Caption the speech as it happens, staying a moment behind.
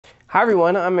Hi,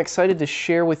 everyone. I'm excited to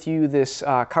share with you this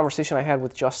conversation I had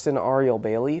with Justin Ariel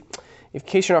Bailey. In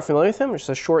case you're not familiar with him, just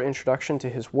a short introduction to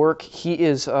his work. He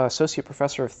is Associate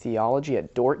Professor of Theology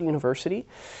at Dordt University,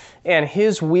 and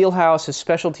his wheelhouse, his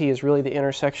specialty is really the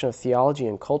intersection of theology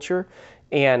and culture.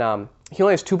 And he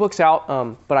only has two books out,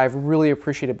 but I've really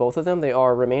appreciated both of them. They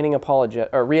are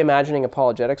Reimagining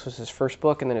Apologetics was his first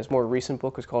book, and then his more recent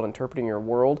book was called Interpreting Your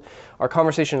World. Our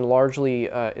conversation largely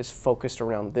is focused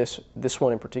around this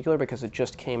one in particular because it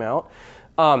just came out.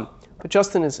 But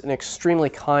Justin is an extremely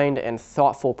kind and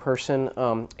thoughtful person,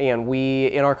 and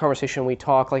in our conversation, we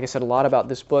talk, like I said, a lot about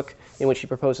this book in which he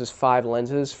proposes 5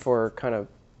 lenses for kind of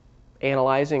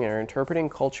analyzing or interpreting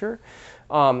culture.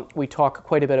 We talk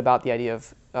quite a bit about the idea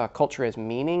of culture as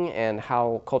meaning and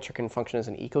how culture can function as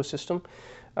an ecosystem.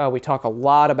 We talk a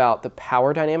lot about the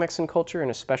power dynamics in culture, and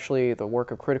especially the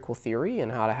work of critical theory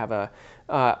and how to have a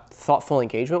thoughtful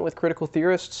engagement with critical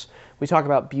theorists. We talk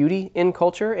about beauty in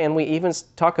culture, and we even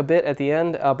talk a bit at the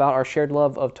end about our shared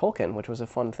love of Tolkien, which was a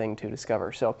fun thing to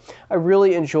discover. So I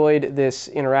really enjoyed this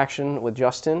interaction with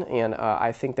Justin, and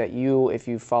I think that if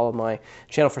you followed my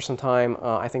channel for some time,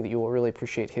 I think that you will really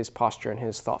appreciate his posture and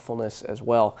his thoughtfulness as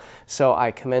well. So I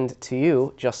commend to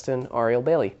you Justin Ariel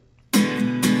Bailey.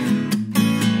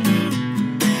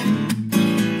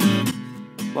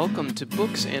 Welcome to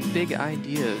Books and Big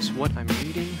Ideas, What I'm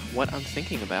Reading, What I'm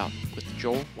Thinking About, with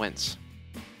Joel Wentz.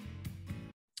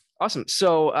 Awesome.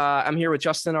 So I'm here with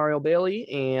Justin Ariel Bailey,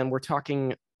 and we're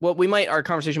talking, our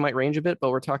conversation might range a bit, but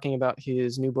we're talking about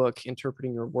his new book,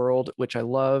 Interpreting Your World, which I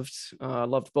loved.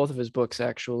 Loved both of his books,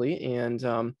 actually.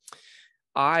 And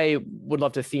I would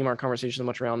love to theme our conversation as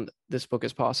much around this book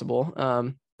as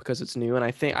possible because it's new. And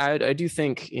I do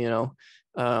think,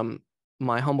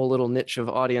 my humble little niche of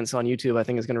audience on YouTube, I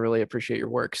think, is going to really appreciate your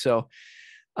work. So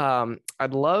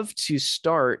I'd love to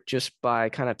start just by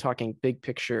kind of talking big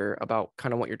picture about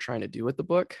kind of what you're trying to do with the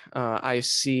book. I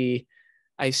see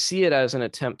it as an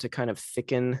attempt to kind of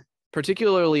thicken,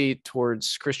 particularly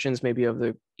towards Christians, maybe of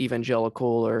the evangelical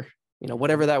or,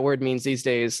 whatever that word means these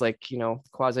days, like,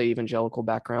 quasi-evangelical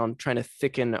background, trying to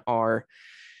thicken our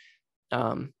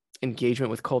engagement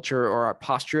with culture or our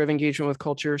posture of engagement with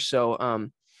culture.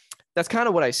 So that's kind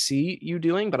of what I see you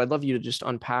doing, but I'd love you to just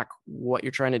unpack what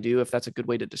you're trying to do, if that's a good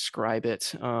way to describe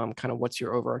it. Kind of what's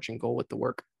your overarching goal with the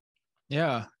work?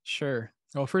 Yeah, sure.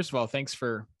 Well, first of all, thanks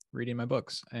for reading my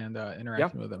books and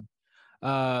interacting with them.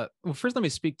 Well, first, let me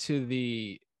speak to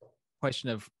the question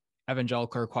of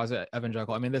evangelical or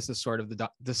quasi-evangelical. I mean, this is sort of the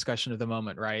discussion of the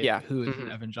moment, right? Yeah. Who is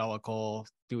an evangelical?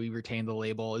 Do we retain the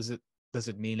label? Does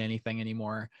it mean anything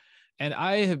anymore? And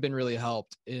I have been really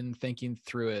helped in thinking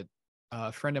through it. A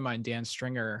friend of mine, Dan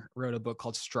Stringer, wrote a book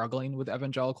called Struggling with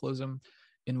Evangelicalism,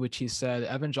 in which he said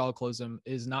evangelicalism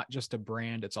is not just a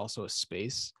brand, it's also a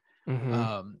space.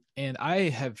 And I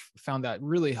have found that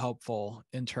really helpful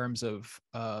in terms of,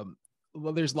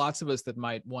 there's lots of us that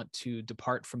might want to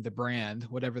depart from the brand,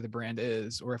 whatever the brand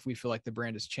is, or if we feel like the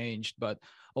brand has changed, but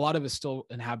a lot of us still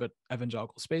inhabit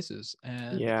evangelical spaces.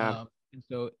 And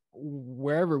so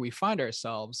wherever we find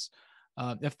ourselves,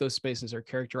 if those spaces are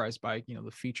characterized by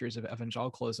the features of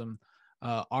evangelicalism,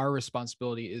 our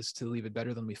responsibility is to leave it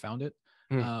better than we found it.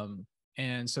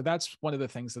 And so that's one of the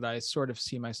things that I sort of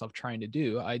see myself trying to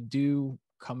do. I do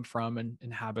come from and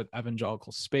inhabit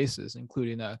evangelical spaces,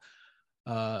 including a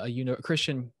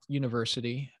Christian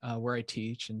university where I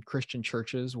teach, and Christian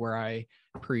churches where I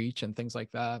preach, and things like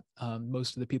that.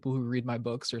 Most of the people who read my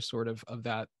books are sort of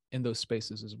that in those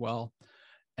spaces as well.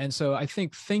 And so I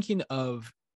think thinking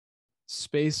of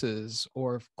spaces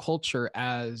or culture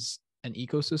as an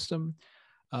ecosystem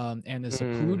and as a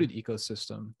polluted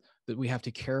ecosystem that we have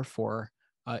to care for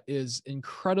is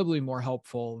incredibly more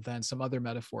helpful than some other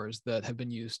metaphors that have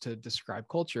been used to describe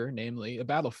culture, namely a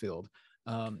battlefield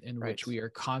in which we are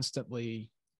constantly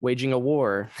waging a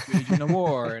war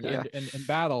and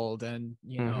embattled and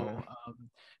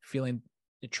feeling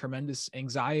a tremendous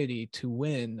anxiety to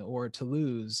win or to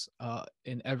lose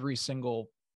in every single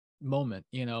moment.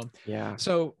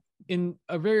 So in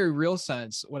a very real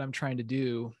sense, what I'm trying to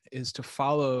do is to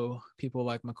follow people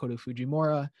like Makoto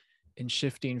Fujimura in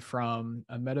shifting from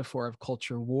a metaphor of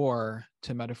culture war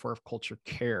to a metaphor of culture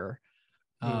care.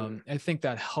 I think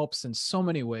that helps in so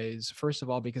many ways. First of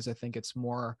all, because I think it's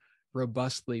more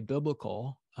robustly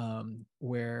biblical,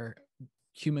 where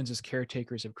humans as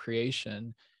caretakers of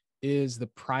creation is the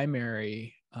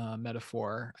primary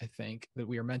metaphor, I think, that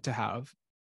we are meant to have,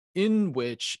 in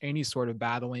which any sort of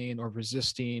battling or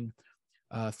resisting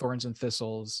thorns and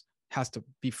thistles has to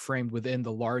be framed within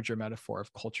the larger metaphor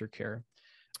of culture care.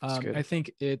 I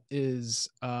think it is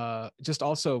just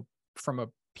also from a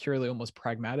purely almost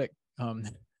pragmatic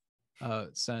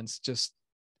sense. Just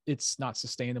it's not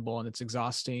sustainable and it's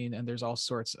exhausting, and there's all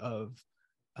sorts of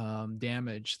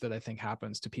damage that I think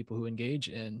happens to people who engage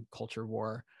in culture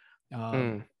war.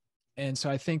 And so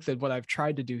I think that what I've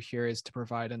tried to do here is to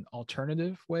provide an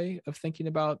alternative way of thinking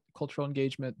about cultural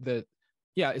engagement that,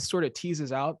 yeah, it sort of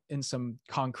teases out in some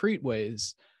concrete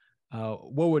ways.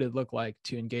 What would it look like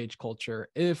to engage culture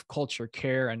if culture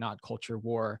care and not culture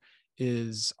war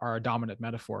is our dominant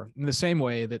metaphor? In the same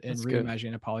way that in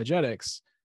reimagining apologetics,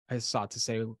 I sought to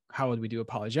say, how would we do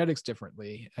apologetics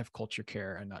differently if culture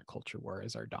care and not culture war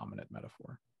is our dominant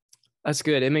metaphor? That's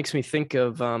good. It makes me think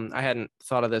of, I hadn't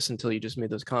thought of this until you just made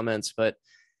those comments, but it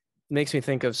makes me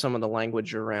think of some of the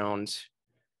language around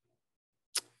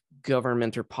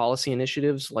government or policy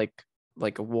initiatives, like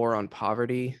a war on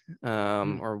poverty,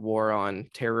 or war on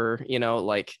terror.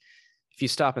 Like if you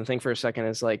stop and think for a second,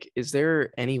 it's like, is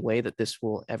there any way that this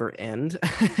will ever end?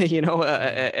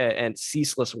 And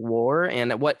ceaseless war.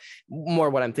 And what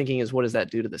I'm thinking is, what does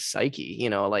that do to the psyche?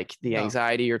 Like the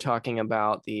anxiety you're talking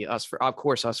about, the us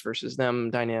versus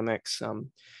them dynamics.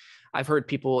 I've heard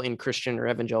people in Christian or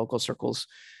evangelical circles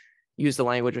use the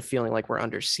language of feeling like we're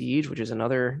under siege, which is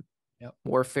another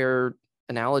warfare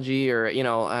analogy, or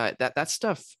that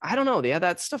stuff. I don't know. Yeah,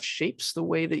 that stuff shapes the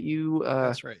way that you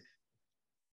that's right.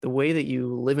 The way that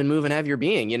you live and move and have your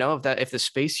being. If the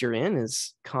space you're in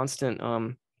is constant,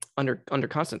 under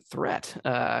constant threat,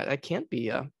 that can't be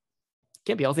healthy.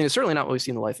 And it's certainly not what we see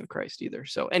in the life of Christ either.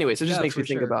 So anyways, it just makes me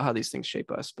think about how these things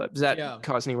shape us. But does that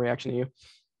cause any reaction to you?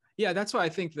 Yeah, that's why I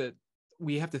think that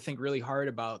we have to think really hard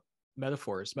about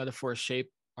metaphors. Metaphors shape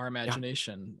our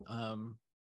imagination,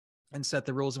 and set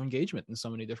the rules of engagement in so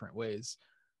many different ways.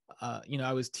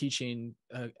 I was teaching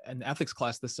an ethics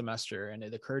class this semester, and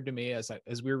it occurred to me as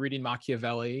we were reading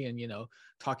Machiavelli and,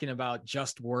 talking about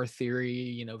just war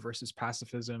theory, versus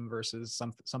pacifism versus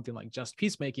something like just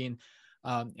peacemaking,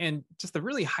 and just the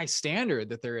really high standard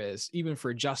that there is even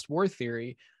for just war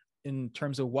theory in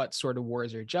terms of what sort of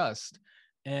wars are just.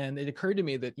 And it occurred to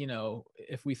me that,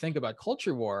 if we think about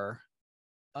culture war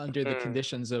under the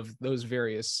conditions of those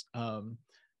various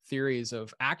theories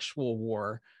of actual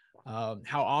war,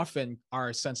 how often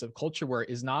our sense of culture war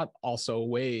is not also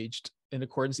waged in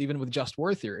accordance even with just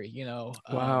war theory.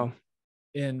 Wow.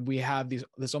 And we have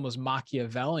this almost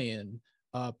Machiavellian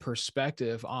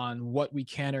perspective on what we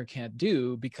can or can't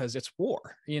do because it's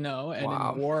war, and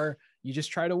in war you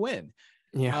just try to win.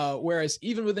 Whereas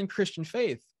even within Christian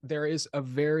faith, there is a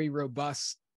very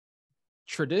robust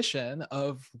tradition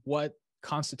of what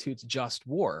constitutes just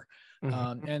war.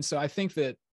 And so I think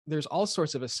that there's all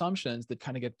sorts of assumptions that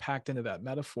kind of get packed into that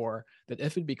metaphor, that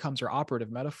if it becomes our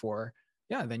operative metaphor,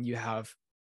 then you have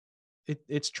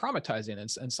it's traumatizing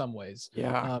in some ways.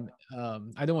 I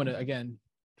don't want to, again,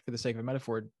 for the sake of a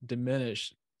metaphor,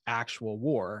 diminish actual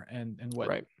war and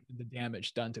what the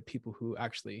damage done to people who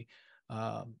actually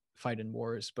fight in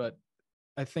wars. But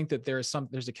I think that there's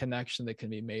a connection that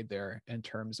can be made there in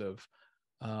terms of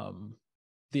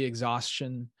the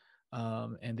exhaustion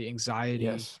and the anxiety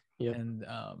and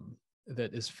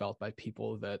that is felt by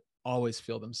people that always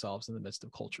feel themselves in the midst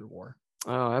of culture war.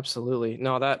 Oh, absolutely.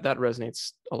 No, that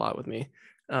resonates a lot with me.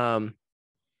 Wow,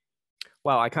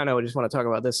 I kind of just want to talk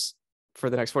about this for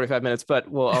the next 45 minutes, but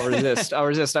I'll resist.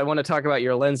 I want to talk about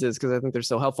your lenses because I think they're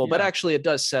so helpful. But actually it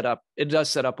does set up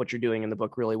what you're doing in the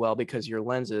book really well, because your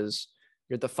lenses,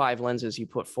 the 5 lenses you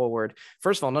put forward,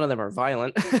 first of all, none of them are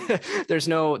violent. there's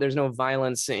no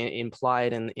violence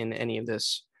implied in any of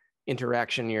this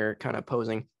interaction you're kind of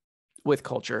posing with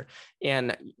culture.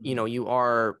 And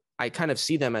I kind of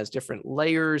see them as different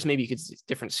layers. Maybe you could see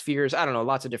different spheres. I don't know,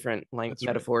 lots of different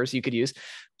metaphors you could use.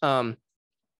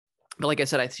 But like I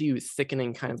said, I see you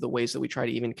thickening kind of the ways that we try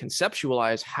to even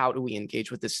conceptualize how do we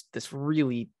engage with this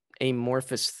really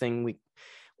amorphous thing.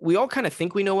 We all kind of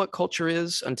think we know what culture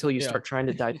is until you start trying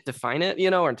to define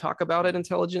it, or talk about it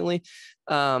intelligently.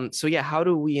 How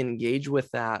do we engage with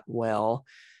that well,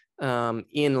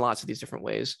 in lots of these different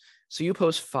ways? So you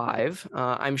pose 5.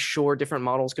 I'm sure different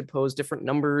models could pose different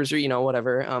numbers or,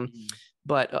 whatever.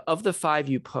 But of the 5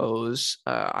 you pose,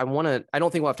 I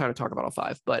don't think we'll have time to talk about all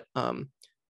 5, but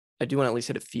I do want to at least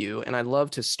hit a few. And I'd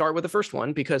love to start with the first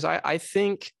one, because I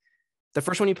think the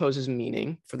first one you pose is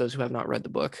meaning, for those who have not read the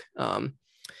book.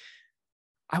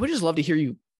 I would just love to hear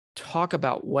you talk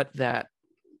about what that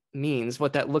means,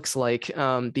 what that looks like,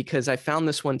 because I found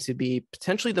this one to be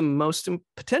potentially the most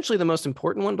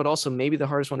important one, but also maybe the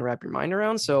hardest one to wrap your mind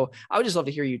around. So I would just love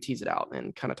to hear you tease it out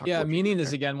and kind of talk. Meaning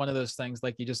is, again, one of those things,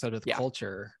 like you just said, with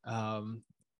culture.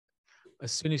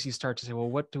 as soon as you start to say, well,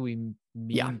 what do we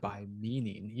Yeah. mean by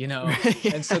meaning,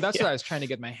 and so Yeah, that's what I yeah. was trying to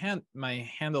get my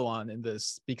handle on in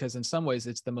this, because in some ways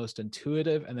it's the most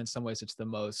intuitive, and in some ways it's the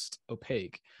most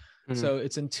opaque. Mhm. So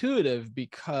it's intuitive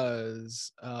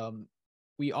because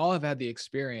we all have had the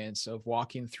experience of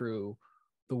walking through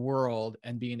the world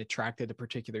and being attracted to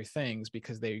particular things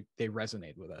because they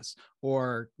resonate with us,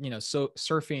 or so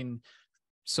surfing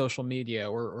social media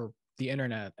or the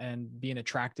internet and being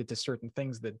attracted to certain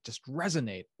things that just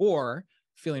resonate, or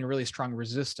feeling really strong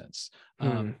resistance,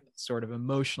 Mhm. sort of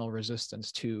emotional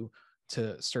resistance to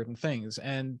certain things.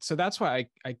 And so that's why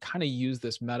I kind of use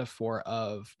this metaphor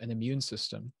of an immune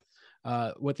system.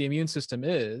 What the immune system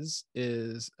is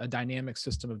a dynamic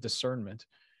system of discernment,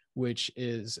 which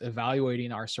is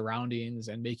evaluating our surroundings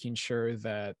and making sure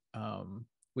that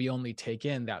we only take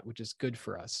in that which is good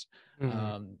for us.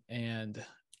 Mhm. And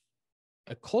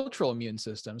a cultural immune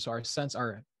system, so our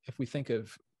if we think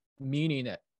of meaning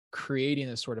at creating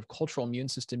a sort of cultural immune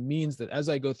system, means that as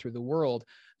I go through the world,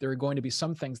 there are going to be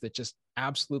some things that just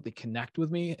absolutely connect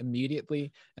with me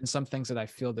immediately, and some things that I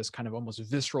feel this kind of almost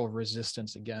visceral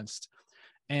resistance against.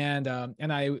 And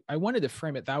I wanted to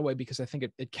frame it that way because I think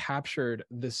it captured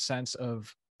this sense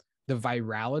of the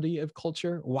virality of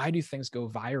culture. Why do things go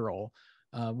viral?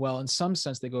 Well, in some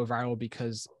sense, they go viral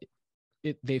because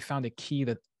they found a key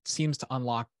that seems to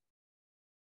unlock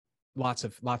lots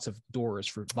of doors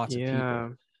for lots of people. Yeah.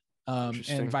 And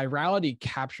Interesting. virality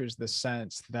captures the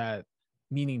sense that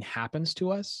meaning happens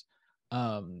to us.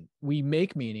 We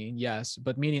make meaning, yes,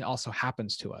 but meaning also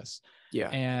happens to us. Yeah.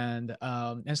 And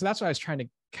so that's what I was trying to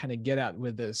kind of get at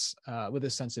with this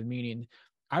sense of meaning.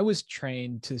 I was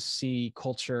trained to see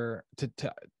culture,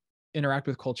 to interact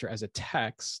with culture as a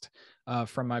text,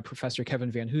 from my professor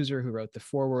Kevin Van Hooser, who wrote the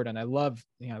foreword, and I love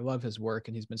his work,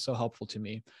 and he's been so helpful to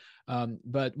me.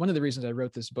 But one of the reasons I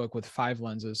wrote this book with 5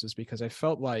 lenses is because I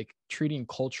felt like treating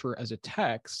culture as a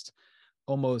text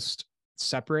almost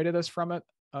separated us from it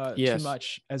too Yes.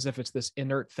 much, as if it's this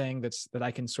inert thing that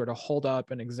I can sort of hold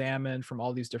up and examine from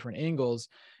all these different angles.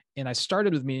 And I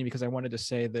started with meaning because I wanted to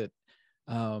say that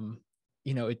um,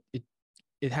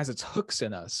 it has its hooks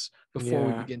in us before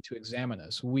we Yeah. begin to examine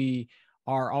us. We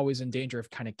are always in danger of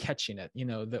kind of catching it,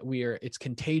 that it's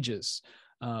contagious.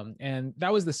 And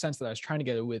that was the sense that I was trying to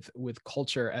get with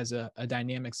culture as a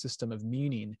dynamic system of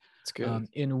meaning, It's good.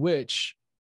 in which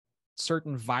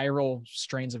certain viral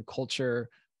strains of culture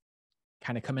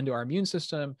kind of come into our immune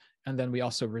system, and then we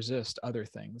also resist other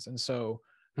things. And so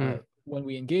Hmm. when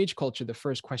we engage culture, the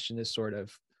first question is sort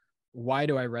of, why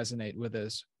do I resonate with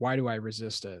this? Why do I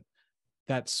resist it?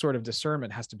 That sort of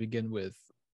discernment has to begin with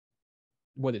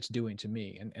what it's doing to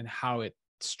me, and how it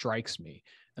strikes me,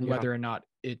 and Yeah. whether or not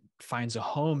it finds a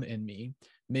home in me,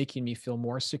 making me feel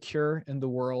more secure in the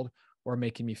world, or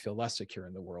making me feel less secure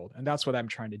in the world. And that's what I'm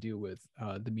trying to do with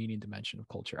the meaning dimension of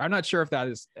culture. I'm not sure if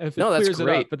it No, that's clears it up,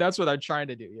 great. but that's what I'm trying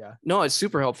to do. Yeah. No, it's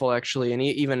super helpful actually, and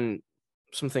even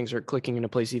some things are clicking into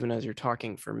place even as you're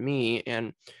talking for me.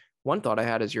 And one thought I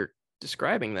had as you're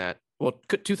describing that, well,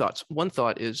 two thoughts. One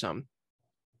thought is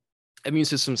immune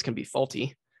systems can be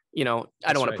faulty. I don't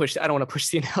That's want to right. push. I don't want to push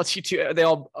the analogy too.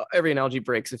 Every analogy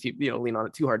breaks if you lean on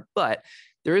it too hard. But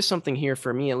there is something here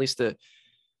for me, at least the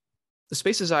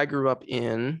spaces I grew up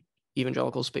in,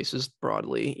 evangelical spaces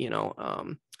broadly.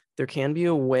 There can be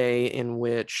a way in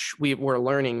which we're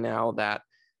learning now that,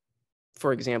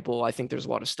 for example, I think there's a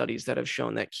lot of studies that have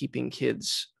shown that keeping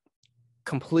kids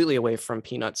completely away from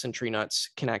peanuts and tree nuts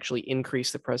can actually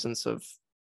increase the presence of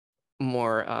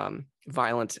more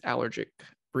violent allergic Mhm.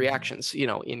 reactions,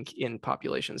 in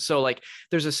populations. So like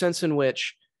there's a sense in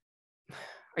which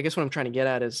I guess what I'm trying to get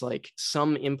at is like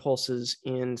some impulses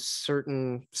in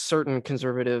certain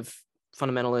conservative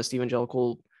fundamentalist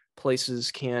evangelical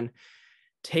places can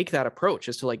take that approach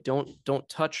as to like don't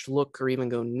touch, look, or even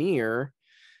go near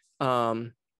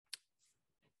um,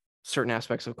 certain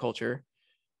aspects of culture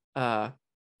uh,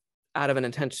 out of an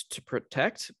intent to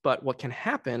protect. But what can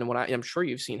happen, what I'm sure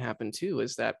you've seen happen too,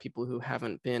 is that people who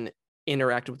haven't been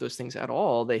interacted with those things at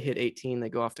all, they hit 18, they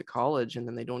go off to college, and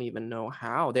then they don't even know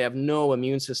how. They have no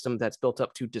immune system that's built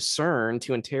up to discern,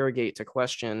 to interrogate, to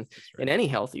question That's in right. any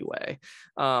healthy way.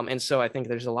 And so I think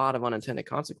there's a lot of unintended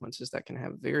consequences that can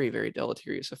have very, very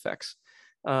deleterious effects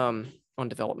on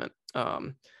development.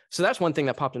 So that's one thing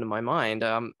that popped into my mind.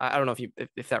 I don't know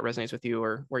if that resonates with you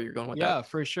or where you're going with that. Yeah,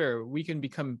 for sure. We can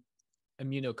become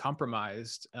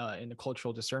immunocompromised in the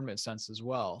cultural discernment sense as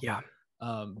well, Yeah.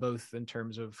 both in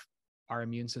terms of our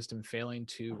immune system failing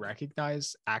to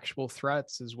recognize actual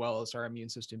threats, as well as our immune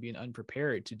system being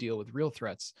unprepared to deal with real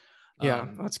threats Yeah,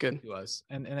 um, that's good. to us.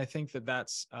 And I think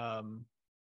that's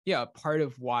yeah, part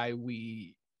of why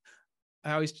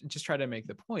I always just try to make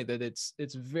the point that it's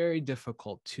very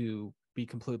difficult to be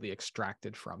completely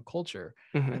extracted from culture.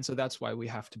 Mm-hmm. And so that's why we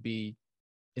have to be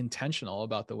intentional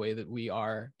about the way that we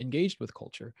are engaged with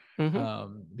culture.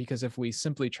 Mm-hmm. Because if we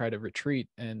simply try to retreat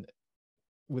and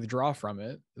withdraw from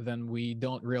it, then we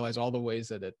don't realize all the ways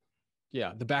that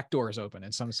the back door is open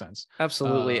in some sense.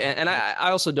 Absolutely. And I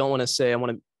also don't want to say, I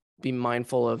want to be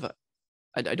mindful of,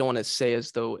 I don't want to say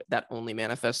as though that only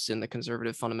manifests in the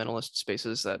conservative fundamentalist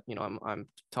spaces that, I'm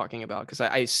talking about, because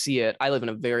I see it. I live in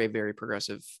a very, very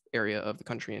progressive area of the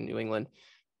country in New England.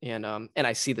 And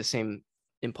I see the same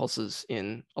impulses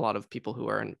in a lot of people who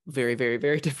are in very, very,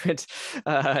 very different,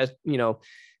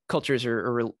 cultures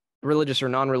or religious or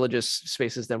non-religious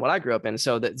spaces than what I grew up in.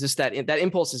 So that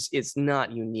impulse is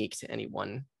not unique to any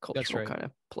one cultural kind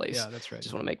of place. Yeah, that's right.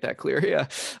 Just want to make that clear. Yeah.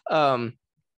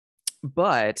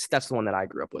 But that's the one that I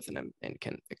grew up with and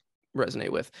can resonate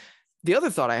with. The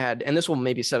other thought I had, and this will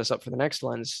maybe set us up for the next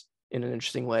lens in an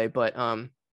interesting way, but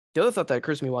the other thought that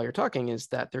occurs to me while you're talking is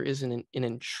that there is an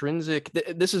intrinsic,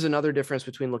 this is another difference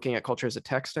between looking at culture as a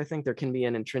text. I think there can be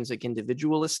an intrinsic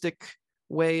individualistic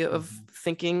way of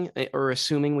thinking or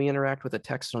assuming we interact with a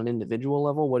text on an individual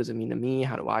level. What does it mean to me?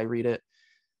 How do I read it?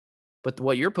 But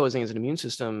what you're posing as an immune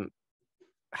system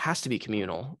has to be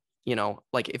communal.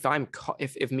 Like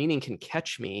if meaning can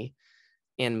catch me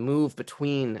and move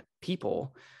between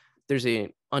people, there's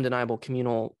a undeniable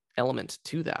communal element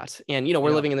to that. And,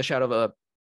 we're living in the shadow of a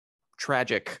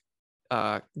tragic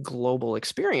global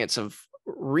experience of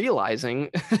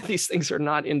realizing these things are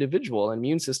not individual.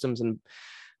 Immune systems and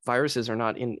viruses are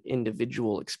not in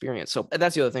individual experience. So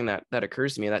that's the other thing that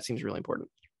occurs to me. That seems really important.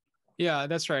 Yeah,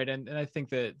 that's right. And I think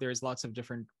that there's lots of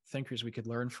different thinkers we could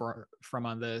learn from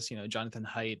on this. Jonathan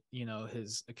Haidt,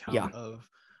 his account of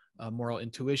moral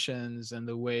intuitions and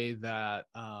the way that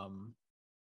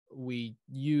we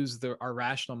use our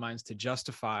rational minds to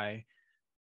justify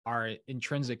our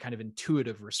intrinsic kind of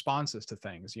intuitive responses to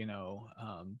things.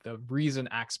 The reason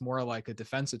acts more like a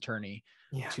defense attorney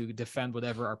to defend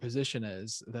whatever our position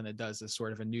is than it does as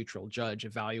sort of a neutral judge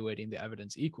evaluating the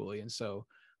evidence equally. And so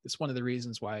it's one of the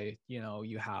reasons why,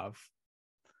 you have,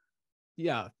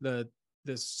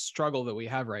 this struggle that we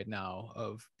have right now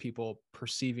of people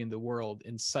perceiving the world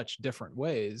in such different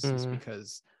ways is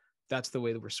because that's the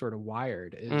way that we're sort of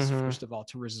wired, is first of all,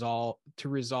 to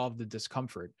resolve the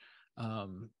discomfort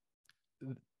of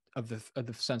the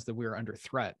sense that we're under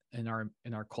threat in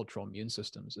our cultural immune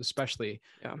systems, especially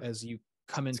as you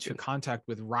come into contact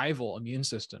with rival immune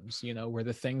systems, where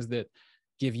the things that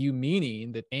give you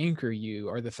meaning, that anchor you,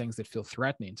 are the things that feel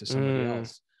threatening to somebody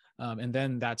else. And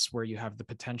then that's where you have the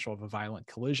potential of a violent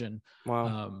collision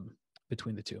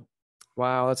between the two.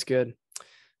 Wow, that's good.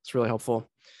 It's really helpful.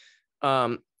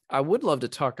 I would love to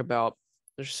talk about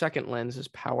the second lens is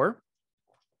power.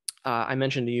 I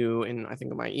mentioned to you in, I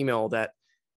think, in my email that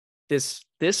this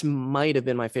might have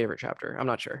been my favorite chapter. I'm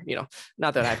not sure,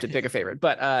 not that I have to pick a favorite,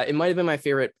 but it might have been my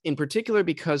favorite in particular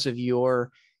because of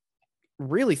your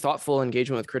really thoughtful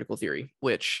engagement with critical theory,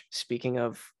 which, speaking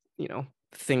of,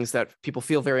 things that people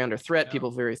feel very under threat,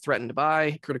 people very threatened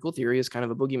by, critical theory is kind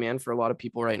of a boogeyman for a lot of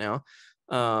people right now.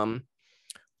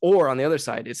 Or on the other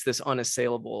side, it's this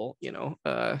unassailable,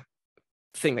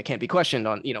 thing that can't be questioned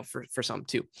on, for some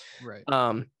too. Right.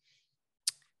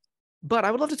 But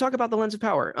I would love to talk about the lens of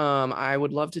power. I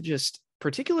would love to just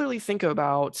particularly think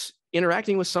about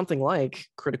interacting with something like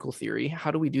critical theory.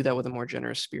 How do we do that with a more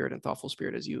generous spirit and thoughtful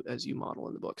spirit as you model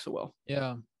in the book so well?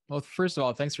 Yeah. Well, first of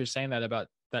all, thanks for saying that about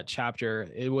that chapter.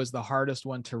 It was the hardest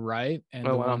one to write and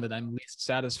one that I'm least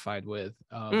satisfied with,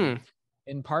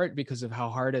 in part because of how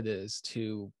hard it is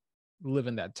to live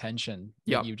in that tension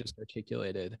that you just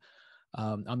articulated.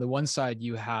 On the one side,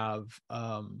 you have,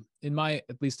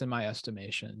 at least in my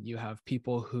estimation, you have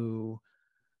people who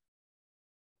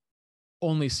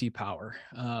only see power.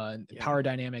 Power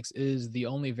dynamics is the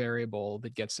only variable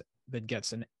that gets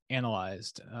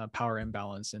analyzed, power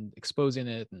imbalance, and exposing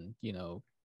it and,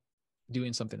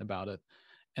 doing something about it.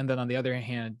 And then on the other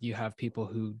hand, you have people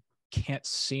who can't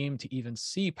seem to even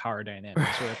see power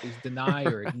dynamics, or at least deny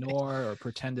or ignore or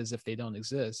pretend as if they don't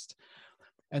exist.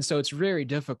 And so it's very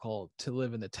difficult to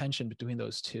live in the tension between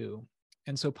those two.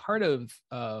 And so part of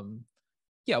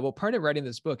writing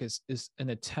this book is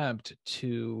an attempt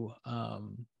to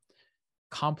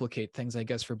complicate things, I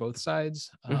guess, for both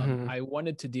sides. I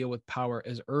wanted to deal with power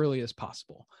as early as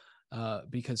possible,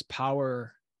 because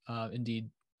power indeed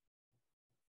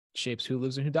shapes who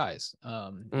lives and who dies,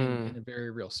 in a very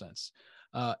real sense.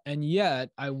 And yet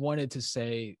I wanted to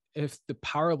say, if the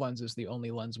power lens is the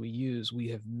only lens we use, we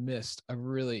have missed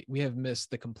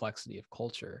the complexity of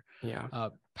culture. Yeah.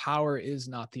 Power is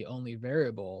not the only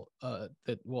variable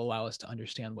that will allow us to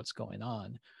understand what's going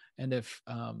on. And if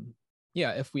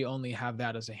we only have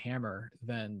that as a hammer,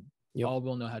 then all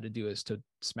we'll know how to do is to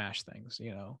smash things,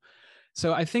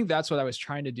 So I think that's what I was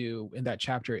trying to do in that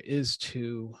chapter, is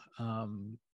to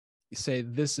say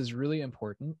this is really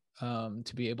important,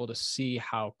 to be able to see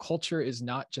how culture is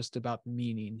not just about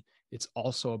meaning, it's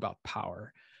also about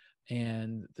power.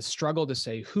 And the struggle to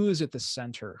say who is at the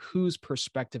center, whose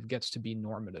perspective gets to be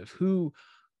normative, who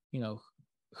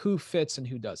fits and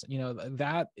who doesn't,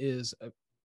 that is a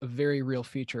very real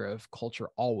feature of culture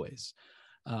always.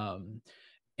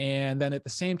 And then at the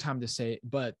same time to say,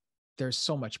 but there's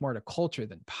so much more to culture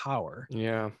than power.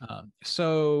 Yeah.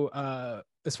 So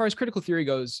as far as critical theory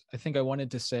goes, I think I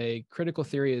wanted to say critical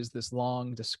theory is this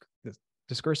long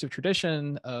discursive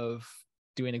tradition of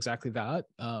doing exactly that,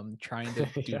 trying to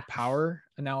do power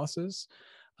analysis,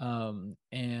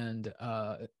 and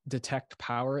detect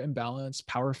power imbalance,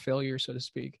 power failure, so to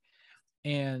speak.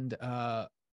 And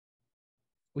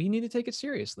we need to take it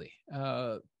seriously.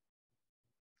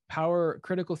 Power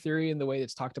critical theory, in the way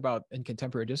it's talked about in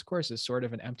contemporary discourse, is sort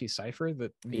of an empty cipher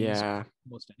that means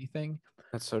almost anything.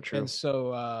 That's so true. And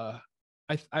so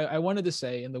I wanted to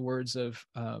say, in the words of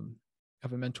a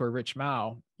mentor, Rich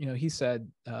Mao, he said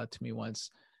to me once,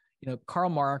 Karl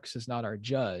Marx is not our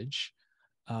judge.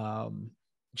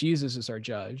 Jesus is our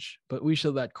judge, but we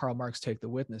should let Karl Marx take the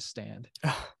witness stand.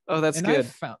 Oh, that's good.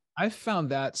 I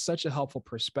found that such a helpful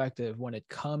perspective when it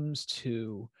comes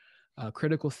to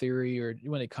critical theory, or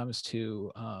when it comes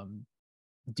to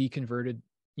deconverted,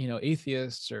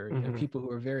 atheists, or people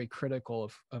who are very critical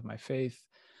of my faith,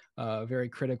 very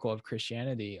critical of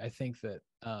Christianity. I think that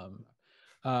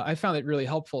I found it really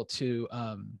helpful to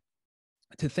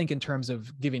think in terms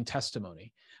of giving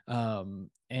testimony,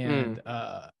 and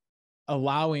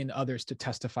allowing others to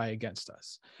testify against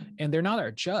us. And they're not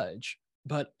our judge,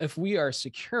 but if we are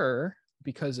secure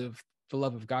because of the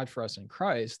love of God for us in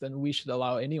Christ, then we should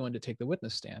allow anyone to take the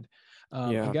witness stand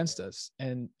against us,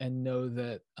 and know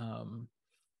that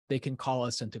they can call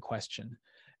us into question.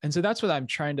 And so that's what I'm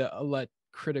trying to let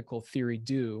critical theory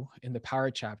do in the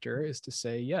power chapter, is to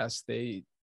say, yes,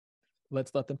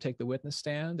 let's let them take the witness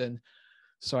stand. And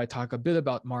so I talk a bit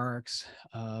about Marx,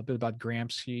 a bit about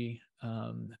Gramsci,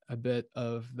 a bit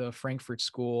of the Frankfurt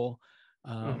School,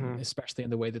 especially in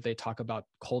the way that they talk about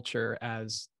culture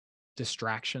as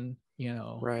distraction,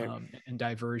 and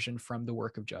diversion from the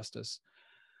work of justice.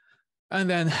 And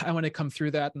then I want to come through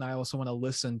that, and I also want to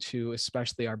listen to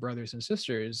especially our brothers and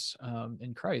sisters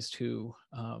in Christ who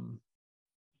are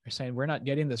saying, we're not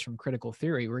getting this from critical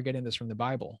theory, we're getting this from the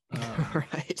Bible.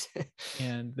 Right.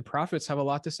 And the prophets have a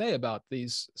lot to say about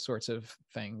these sorts of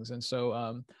things. And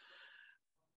so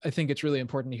I think it's really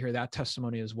important to hear that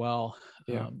testimony as well.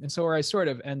 And so where I sort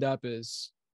of end up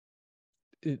is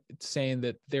saying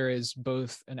that there is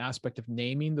both an aspect of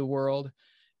naming the world,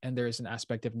 and there is an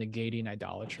aspect of negating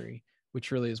idolatry, which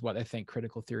really is what I think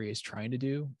critical theory is trying to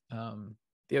do.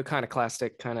 The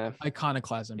iconoclastic kind of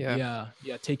iconoclasm. Yeah.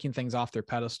 Taking things off their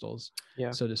pedestals,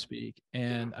 so to speak.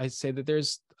 And I say that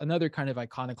there's another kind of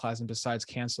iconoclasm besides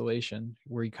cancellation,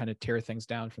 where you kind of tear things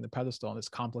down from the pedestal, and it's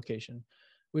complication,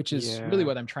 which is really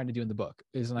what I'm trying to do in the book,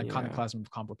 is an iconoclasm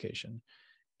of complication.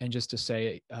 And just to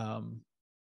say,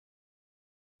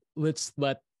 let's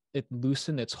let it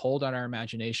loosen its hold on our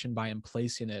imagination by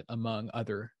emplacing it among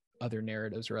other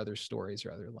narratives, or other stories,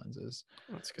 or other lenses.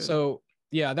 That's good. So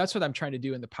that's what I'm trying to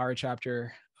do in the power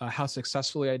chapter. How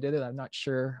successfully I did it, I'm not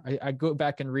sure. I go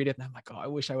back and read it, and I'm like, oh, I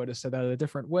wish I would have said that a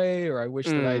different way, or I wish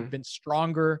that I had been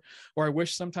stronger, or I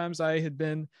wish sometimes I had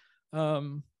been,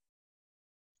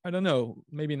 I don't know,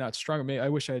 maybe not stronger. Maybe I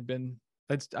wish I had been,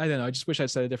 I don't know. I just wish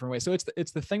I'd said a different way. So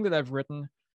it's the thing that I've written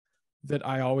that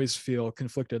I always feel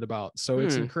conflicted about. So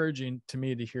it's encouraging to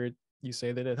me to hear you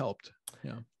say that it helped.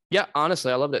 Yeah,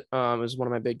 honestly, I loved it. It was one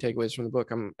of my big takeaways from the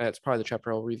book. It's probably the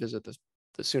chapter I'll revisit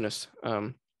the soonest,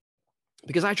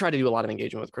 because I try to do a lot of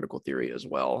engagement with critical theory as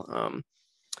well,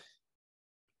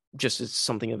 just as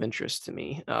something of interest to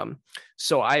me.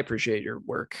 So I appreciate your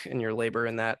work and your labor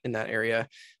in that area.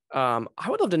 I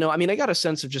would love to know. I mean, I got a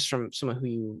sense of just from some of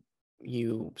who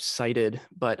you cited,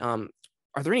 but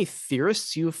are there any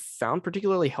theorists you've found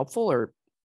particularly helpful, or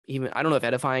even, I don't know if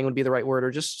edifying would be the right word,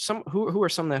 or just some who are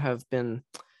some that have been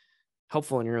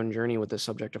helpful in your own journey with the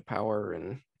subject of power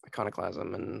and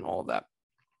iconoclasm and all of that?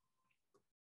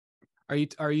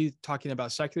 Are you talking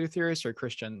about secular theorists or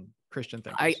Christian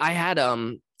thinkers? I had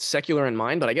secular in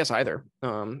mind, but I guess either.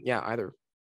 Either.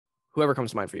 Whoever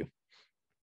comes to mind for you.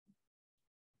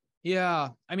 Yeah.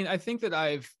 I mean, I think that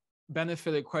I've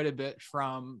benefited quite a bit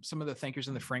from some of the thinkers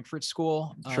in the Frankfurt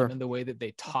School, Sure. and the way that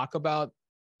they talk about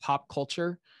pop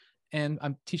culture. And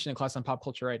I'm teaching a class on pop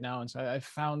culture right now. And so I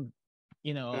found,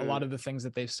 a lot of the things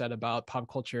that they've said about pop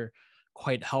culture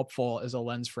quite helpful as a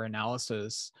lens for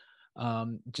analysis,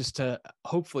 just to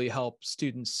hopefully help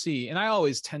students see. And I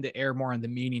always tend to err more on the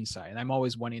meaning side. And I'm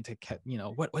always wanting to,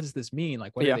 what does this mean?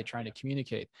 Like, what are they trying to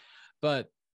communicate? But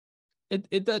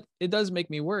it does make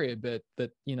me worry a bit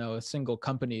that, a single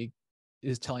company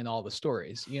is telling all the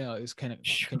stories, is kind of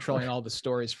controlling all the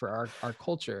stories for our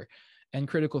culture. And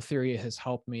critical theory has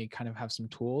helped me kind of have some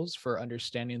tools for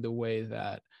understanding the way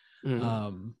that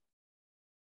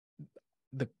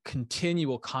the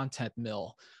continual content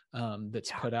mill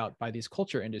that's put out by these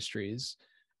culture industries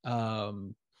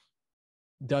does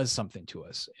something to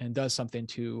us, and does something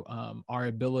to our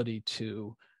ability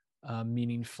to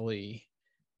meaningfully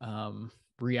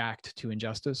react to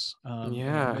injustice. I don't want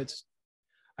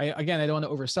to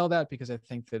oversell that, because I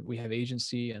think that we have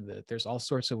agency, and that there's all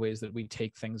sorts of ways that we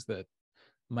take things that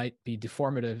might be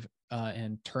deformative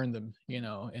and turn them,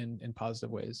 in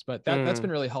positive ways. But that's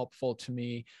been really helpful to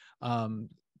me.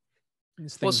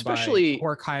 Things especially by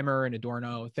Horkheimer and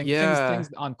Adorno, things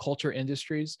on culture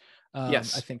industries.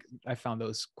 Yes. I think I found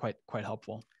those quite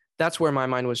helpful. That's where my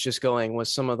mind was just going,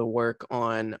 was some of the work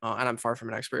on, and I'm far from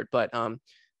an expert, but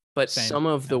Same. some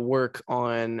of the work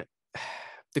on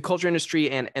the culture industry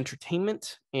and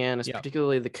entertainment, and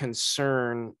particularly the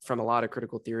concern from a lot of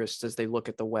critical theorists as they look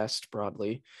at the West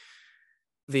broadly,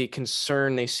 the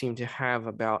concern they seem to have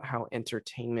about how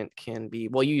entertainment can be,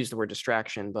 well, you use the word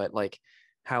distraction, but like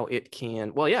how it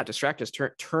can, distract us,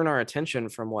 turn our attention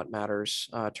from what matters,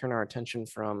 turn our attention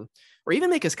from, or even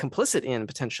make us complicit in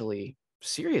potentially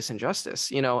serious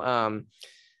injustice.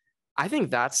 I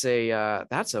think this is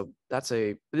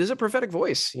a prophetic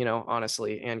voice,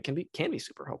 honestly, and can be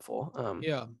super helpful.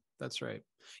 Yeah, that's right.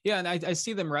 Yeah. And I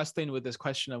see them wrestling with this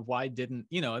question of why didn't,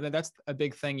 that's a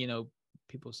big thing,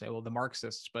 people say, well, the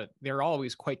Marxists, but they're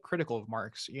always quite critical of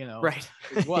Marx, right.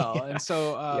 as well. And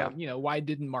so, why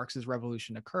didn't Marx's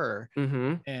revolution occur?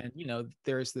 Mm-hmm. And,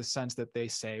 there's this sense that they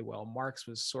say, well, Marx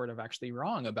was sort of actually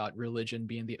wrong about religion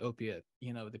being the opiate,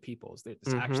 the people's.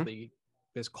 It's actually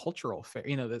this cultural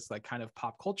this like kind of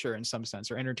pop culture in some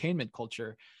sense, or entertainment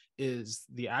culture is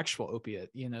the actual opiate,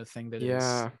 thing that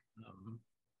is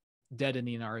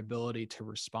deadening our ability to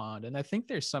respond. And I think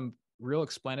there's some real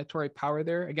explanatory power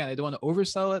there. Again, I don't want to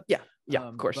oversell it.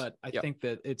 Of course. But I think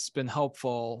that it's been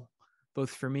helpful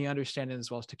both for me understanding as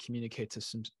well as to communicate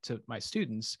to my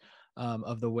students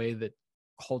of the way that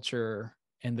culture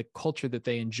and the culture that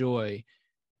they enjoy,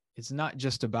 it's not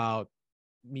just about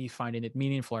me finding it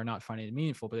meaningful or not finding it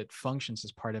meaningful, but it functions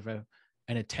as part of an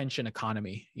attention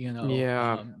economy,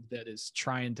 that is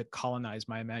trying to colonize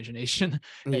my imagination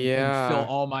and fill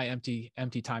all my empty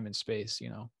time and space,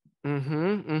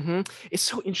 It's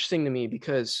so interesting to me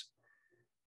because,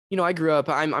 I grew up,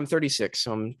 I'm 36,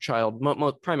 so I'm a child,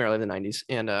 primarily the 90s.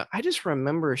 And I just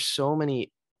remember so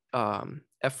many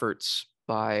efforts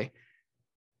by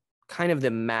kind of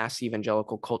the mass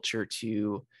evangelical culture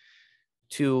to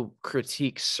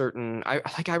critique certain, I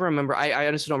remember, I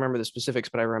honestly don't remember the specifics,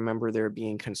 but I remember there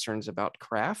being concerns about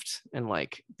Kraft and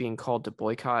like being called to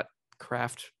boycott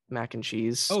Kraft mac and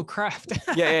cheese. Oh, Kraft.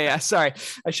 Yeah. Sorry,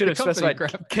 I should have specified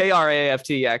Kraft. Kraft.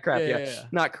 Yeah, Kraft. Yeah.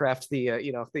 Not Kraft. The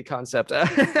the concept.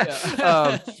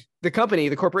 The company,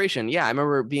 the corporation. Yeah, I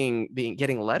remember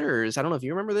getting letters. I don't know if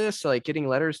you remember this, like getting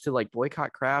letters to like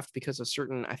boycott Kraft because of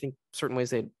certain ways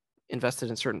they invested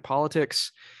in certain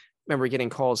politics. I remember getting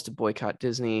calls to boycott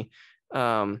Disney.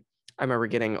 I remember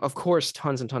getting, of course,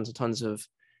 tons and tons of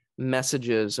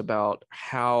messages about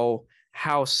how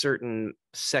certain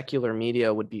secular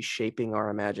media would be shaping our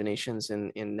imaginations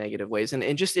in negative ways.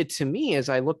 And just it, to me, as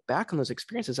I look back on those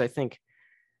experiences, I think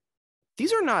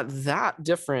these are not that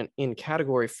different in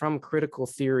category from critical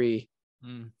theory,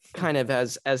 kind of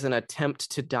as an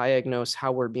attempt to diagnose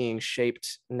how we're being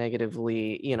shaped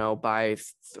negatively, by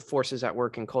forces at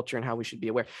work in culture and how we should be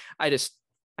aware. I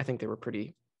think they were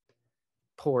pretty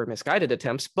poor, misguided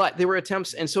attempts, but they were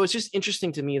attempts. And so it's just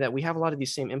interesting to me that we have a lot of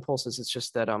these same impulses. It's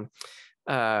just that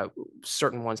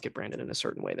certain ones get branded in a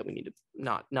certain way that we need to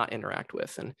not interact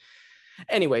with. And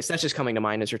anyways, that's just coming to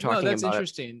mind as you're talking about it. That's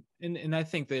interesting. And I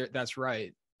think that's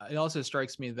right. It also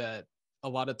strikes me that a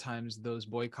lot of times those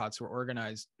boycotts were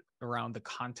organized around the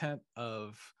content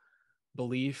of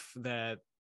belief that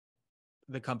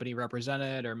the company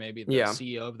represented, or maybe the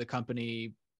CEO of the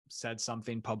company said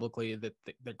something publicly that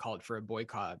called for a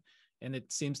boycott. And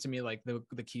it seems to me like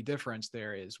the key difference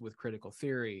there is with critical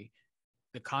theory,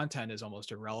 the content is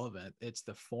almost irrelevant. It's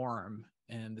the form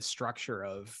and the structure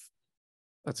of,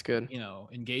 That's good.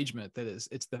 engagement that is.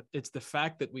 It's the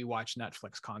fact that we watch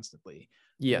Netflix constantly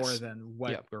more Yes. than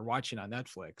what we're watching on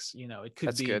Netflix. It could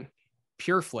That's be good.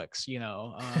 pure flicks, and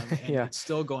Yeah. it's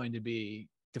still going to be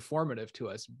deformative to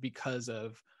us because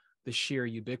of the sheer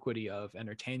ubiquity of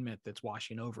entertainment that's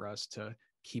washing over us to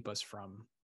keep us from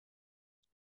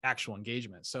actual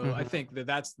engagement. So I think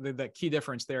that's the key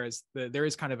difference there is that there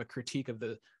is kind of a critique of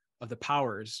the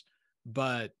powers,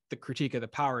 but the critique of the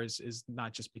powers is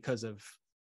not just because of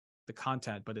the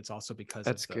content, but it's also because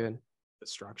That's of good. the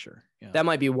structure. Yeah. That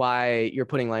might be why you're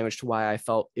putting language to why I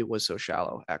felt it was so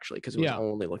shallow, actually, because it was Yeah.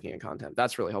 only looking at content.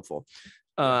 That's really helpful.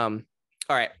 Yeah.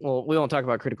 All right. Well, we won't talk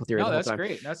about critical theory No, the whole that's time.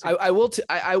 great. That's I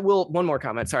will. One more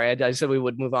comment. Sorry, I said we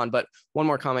would move on, but one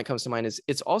more comment comes to mind. Is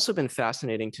it's also been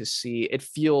fascinating to see. It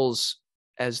feels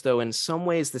as though, in some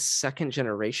ways, the second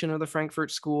generation of the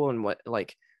Frankfurt School and what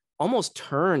like almost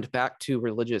turned back to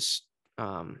religious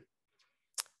and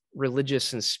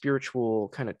spiritual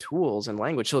kind of tools and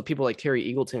language. So people like Terry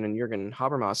Eagleton and Jürgen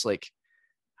Habermas, like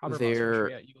they're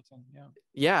Eagleton,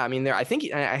 yeah. I mean, I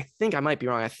think I might be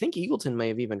wrong. I think Eagleton may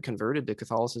have even converted to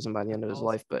Catholicism by the end of his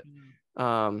life. But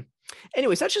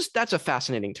anyways, that's a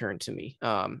fascinating turn to me.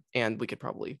 And we could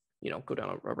probably go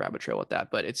down a rabbit trail with that.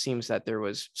 But it seems that there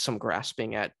was some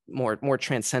grasping at more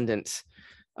transcendent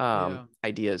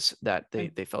ideas that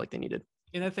they felt like they needed.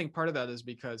 And I think part of that is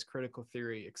because critical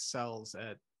theory excels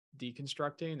at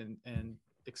deconstructing and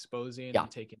exposing and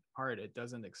taking apart. It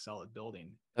doesn't excel at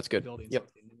building. That's good. Building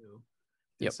something new.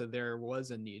 And so there was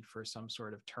a need for some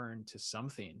sort of turn to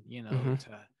something,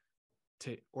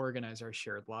 to organize our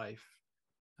shared life.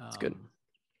 That's good.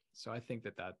 So I think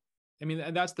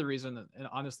and that's the reason, and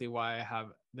honestly, why I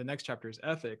have the next chapter is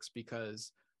ethics,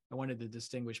 because I wanted to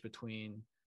distinguish between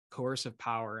coercive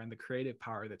power and the creative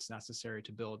power that's necessary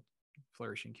to build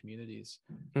flourishing communities.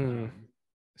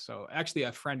 So actually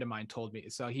a friend of mine told me,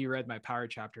 so he read my power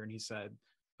chapter and he said,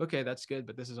 okay, that's good,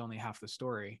 but this is only half the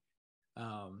story.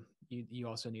 You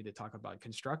also need to talk about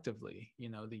constructively,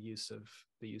 the use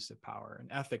of power,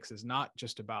 and ethics is not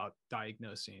just about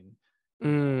diagnosing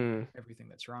everything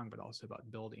that's wrong, but also about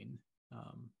building.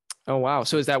 Oh, wow.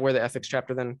 So is that where the ethics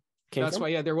chapter then came that's from?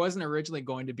 why, there wasn't originally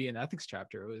going to be an ethics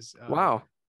chapter. It was, wow.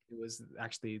 It was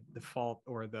actually the fault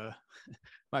or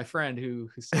my friend who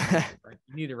said,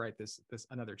 you need to write this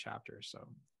another chapter. So.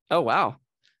 Oh, wow.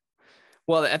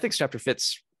 Well, the ethics chapter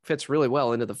fits really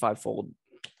well into the fivefold,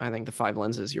 I think, the five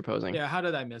lenses you're posing. Yeah. How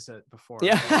did I miss it before?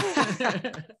 Yeah.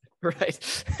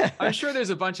 Right. I'm sure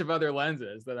there's a bunch of other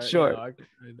lenses that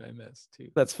I missed too.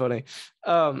 That's funny.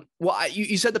 Well,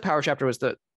 you said the power chapter was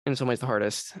in some ways the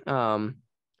hardest.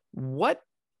 What,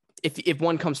 if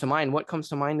one comes to mind, what comes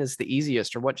to mind is the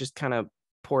easiest, or what just kind of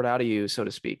poured out of you, so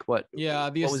to speak? The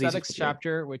aesthetics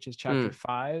chapter, which is chapter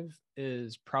 5,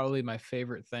 is probably my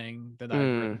favorite thing that I've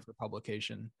written for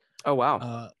publication. Oh,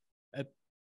 wow.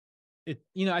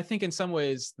 I think in some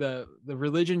ways the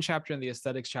religion chapter and the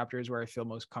aesthetics chapter is where I feel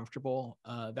most comfortable.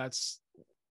 That's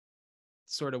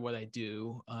sort of what I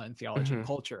do in theology and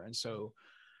culture. And so,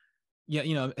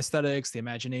 aesthetics, the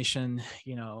imagination,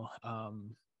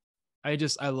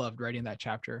 I loved writing that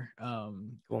chapter.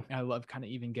 Cool. I love kind of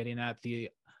even getting at the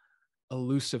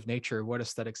elusive nature of what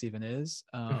aesthetics even is,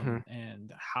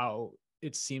 and how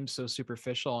it seems so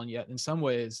superficial, and yet in some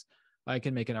ways I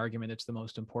can make an argument it's the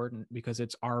most important, because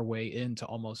it's our way into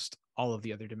almost all of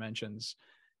the other dimensions,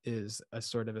 is a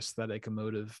sort of aesthetic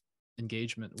emotive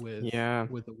engagement with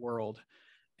the world.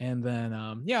 And then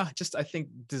I think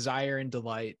desire and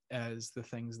delight as the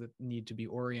things that need to be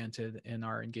oriented in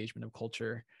our engagement of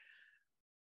culture.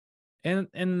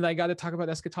 And I got to talk about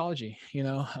eschatology.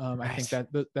 I think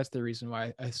that's the reason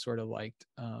why I sort of liked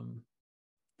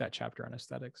that chapter on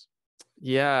aesthetics.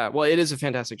 Yeah, well, it is a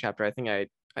fantastic chapter. I think I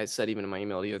said even in my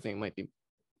email to you, I think it might be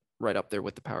right up there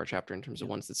with the power chapter in terms of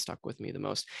ones that stuck with me the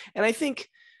most. And I think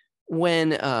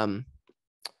when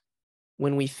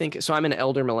we think, so I'm an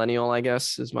elder millennial, I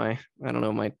guess, is my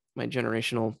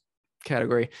generational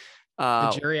category.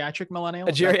 A geriatric millennial?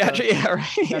 A geriatric, yeah,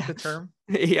 right. Is that the term?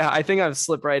 Yeah, I think I've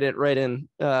slipped right in.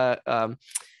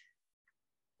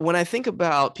 When I think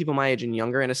about people my age and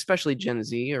younger, and especially Gen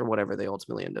Z or whatever they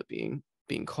ultimately end up being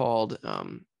called,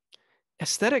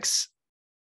 aesthetics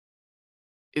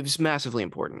is massively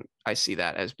important. I see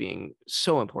that as being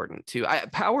so important too.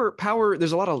 Power.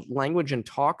 There's a lot of language and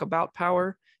talk about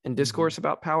power and discourse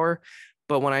about power,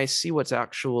 but when I see what's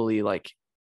actually like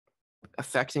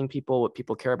affecting people, what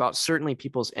people care about, certainly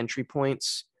people's entry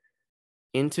points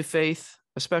into faith,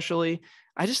 especially,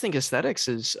 I just think aesthetics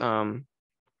is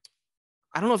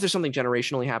I don't know if there's something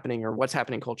generationally happening or what's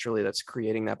happening culturally that's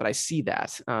creating that, but I see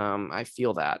that. I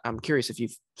feel that. I'm curious if you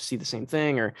see the same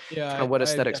thing, or Yeah, kind of what I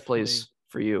aesthetics definitely, plays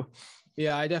for you.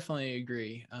 yeah, I definitely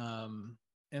agree.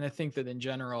 And I think that in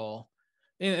general,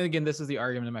 and again, this is the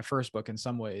argument in my first book in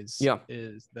some ways, Yeah.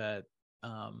 is that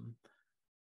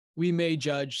we may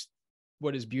judge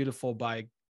what is beautiful by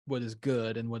what is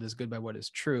good and what is good by what is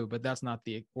true, but that's not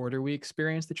the order we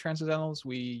experience the transcendentals.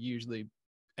 We usually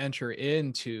enter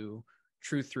into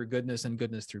truth through goodness and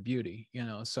goodness through beauty, you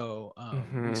know. So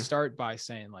we start by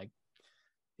saying, like,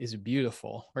 is it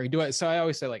beautiful, or do I, so I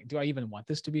always say, like, do I even want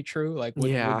this to be true? Like,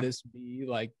 would this be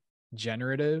like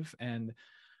generative and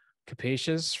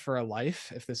capacious for a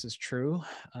life if this is true?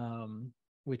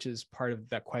 Which is part of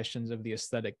that questions of the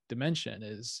aesthetic dimension,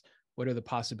 is what are the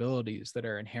possibilities that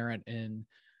are inherent in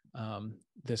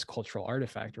this cultural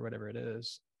artifact or whatever it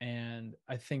is. And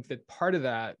I think that part of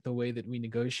that, the way that we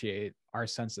negotiate our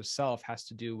sense of self, has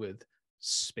to do with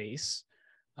space,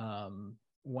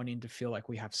 wanting to feel like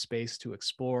we have space to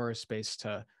explore, space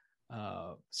to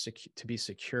be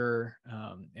secure.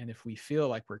 And if we feel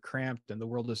like we're cramped and the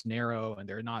world is narrow and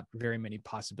there are not very many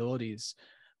possibilities,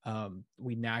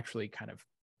 we naturally kind of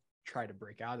try to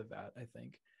break out of that, I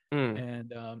think.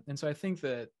 And so I think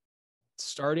that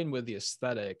starting with the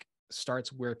aesthetic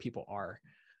starts where people are.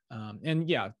 And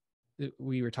yeah,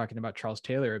 we were talking about Charles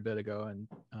Taylor a bit ago, and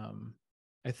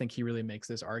I think he really makes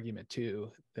this argument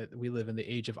too, that we live in the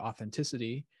age of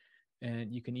authenticity,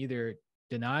 and you can either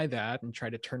deny that and try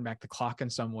to turn back the clock in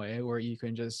some way, or you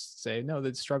can just say, no,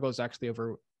 the struggle is actually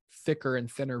over thicker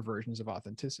and thinner versions of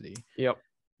authenticity. Yep.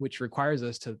 Which requires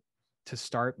us to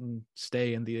start and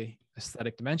stay in the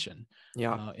aesthetic dimension,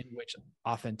 in which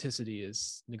authenticity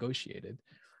is negotiated.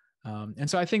 And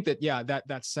so I think that, yeah,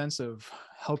 that sense of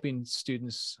helping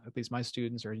students, at least my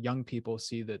students or young people,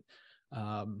 see that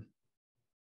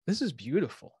this is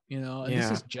beautiful, you know, and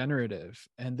this is generative,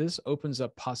 and this opens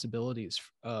up possibilities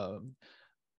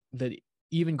that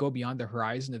even go beyond the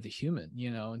horizon of the human,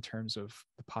 you know, in terms of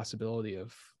the possibility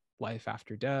of life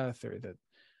after death, or that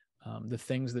the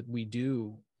things that we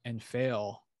do and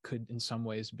fail could in some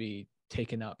ways be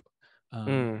taken up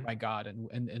by God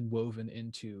and woven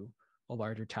into a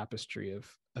larger tapestry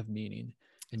of meaning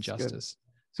and justice.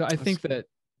 So I think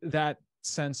that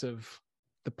sense of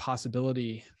the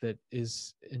possibility that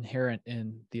is inherent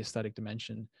in the aesthetic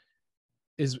dimension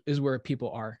is where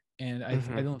people are. And I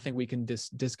don't think we can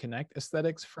disconnect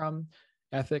aesthetics from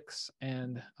ethics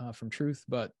and from truth,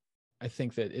 but I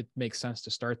think that it makes sense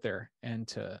to start there and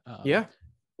to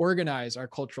organize our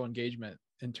cultural engagement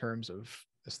in terms of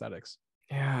aesthetics.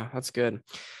 Yeah, that's good.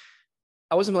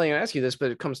 I wasn't planning to ask you this, but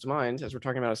it comes to mind as we're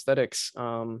talking about aesthetics.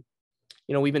 You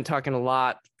know, we've been talking a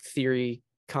lot theory,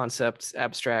 concepts,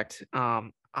 abstract.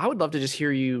 I would love to just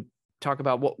hear you talk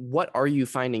about what are you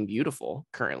finding beautiful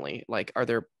currently? Like, are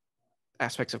there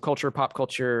aspects of culture, pop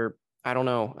culture? I don't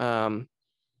know.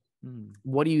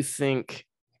 What do you think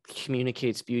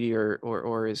communicates beauty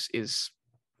or is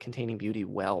containing beauty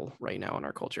well right now in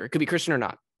our culture? It could be Christian or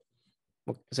not.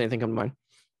 Does anything come to mind?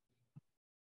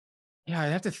 Yeah, I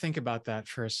have to think about that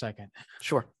for a second.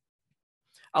 Sure.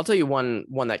 I'll tell you one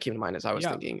that came to mind as I was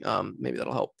thinking. Maybe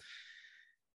that'll help.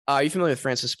 Are you familiar with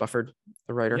Francis Spufford,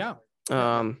 the writer? Yeah.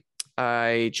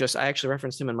 I actually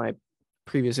referenced him in my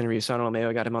previous interview, so I don't know, maybe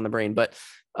I got him on the brain, but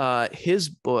his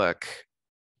book,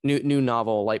 new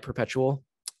novel, Light Perpetual,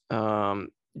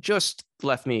 just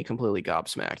left me completely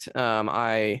gobsmacked.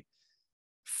 I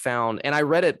found, and I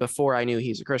read it before I knew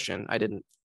he's a Christian. I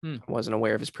wasn't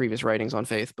aware of his previous writings on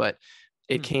faith, but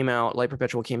it came out, Light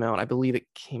Perpetual came out, I believe it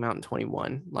came out in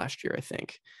 21 last year, I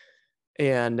think.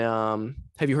 And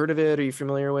have you heard of it? Are you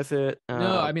familiar with it?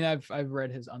 No, I mean, I've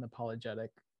read his Unapologetic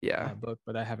book,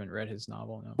 but I haven't read his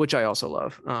novel. No. Which I also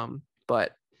love.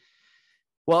 But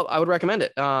well, I would recommend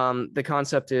it. The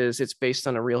concept is it's based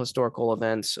on a real historical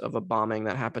event of a bombing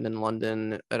that happened in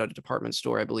London at a department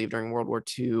store, I believe, during World War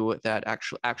II, that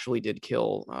actually did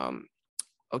kill a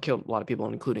lot of people,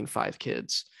 including 5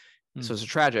 kids. So it's a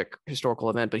tragic historical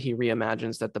event, but he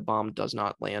reimagines that the bomb does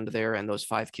not land there and those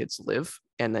 5 kids live.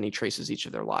 And then he traces each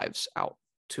of their lives out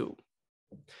too.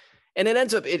 And it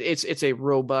ends up, it's a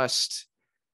robust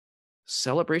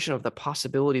celebration of the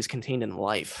possibilities contained in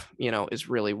life, you know, is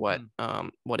really what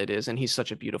it is. And he's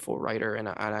such a beautiful writer. And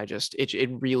I just, it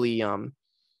really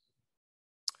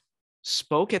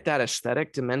spoke at that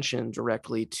aesthetic dimension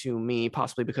directly to me,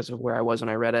 possibly because of where I was when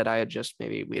I read it.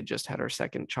 We had just had our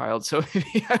second child. So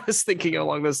maybe I was thinking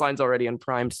along those lines already and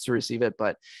primed to receive it,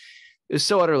 but It was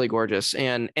so utterly gorgeous.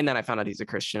 And then I found out he's a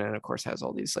Christian, and of course has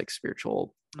all these like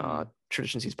spiritual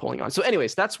traditions he's pulling on. So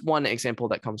anyways, that's one example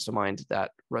that comes to mind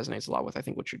that resonates a lot with, I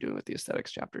think, what you're doing with the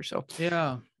aesthetics chapter. So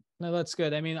yeah, no, that's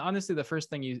good. I mean, honestly, the first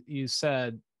thing you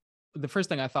said, the first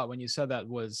thing I thought when you said that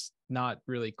was not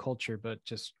really culture, but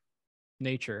just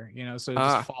nature, so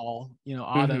just fall,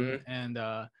 autumn, and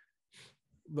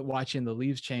watching the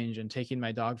leaves change and taking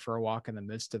my dog for a walk in the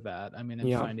midst of that. I mean,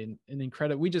 and finding an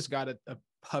incredible, we just got a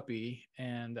puppy,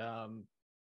 and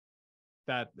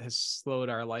that has slowed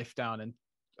our life down in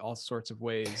all sorts of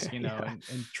ways, and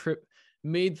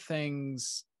made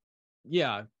things,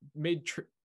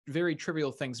 very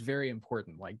trivial things very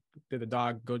important, like did the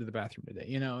dog go to the bathroom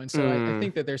today, and so I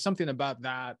think that there's something about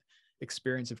that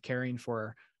experience of caring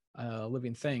for a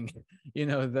living thing,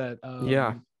 that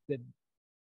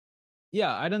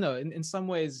I don't know, in some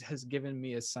ways has given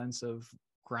me a sense of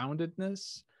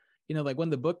groundedness. Like when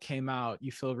the book came out,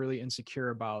 you feel really insecure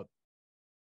about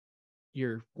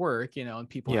your work, and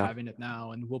people having it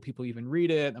now, and will people even read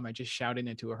it? Am I just shouting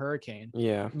into a hurricane?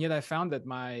 And yet I found that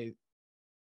my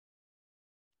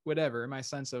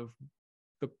sense of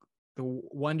the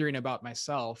wondering about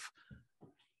myself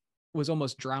was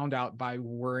almost drowned out by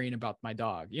worrying about my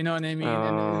dog. You know what I mean?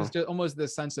 And it was just almost the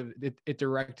sense of it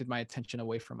directed my attention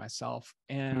away from myself.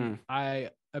 And I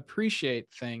appreciate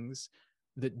things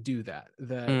that do that,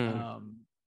 that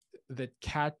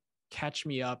catch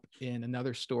me up in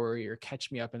another story or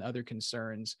catch me up in other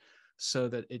concerns, so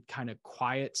that it kind of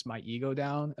quiets my ego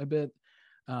down a bit.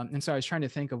 And so I was trying to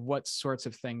think of what sorts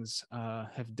of things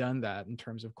have done that in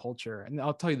terms of culture. And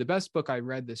I'll tell you, the best book I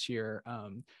read this year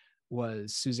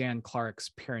was Suzanne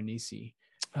Clarke's Piranesi.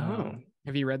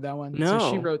 Have you read that one? No.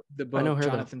 So she wrote the book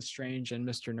Jonathan Strange and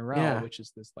Mr. Norrell, which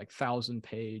is this like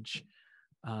 1,000-page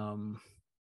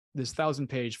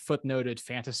footnoted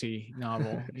fantasy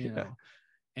novel, know,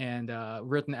 and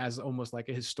written as almost like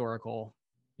a historical,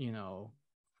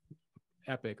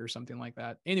 epic or something like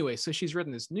that. Anyway, so she wrote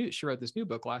this new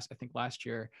book last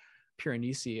year,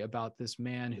 Piranesi, about this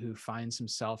man who finds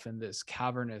himself in this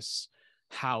cavernous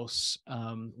house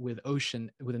with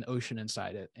an ocean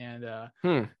inside it, and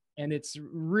it's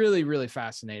really, really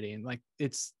fascinating. Like,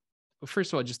 it's,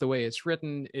 first of all, just the way it's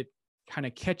written, it kind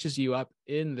of catches you up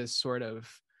in this sort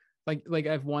of like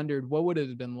I've wondered what would it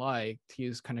have been like, to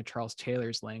use kind of Charles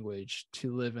Taylor's language,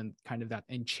 to live in kind of that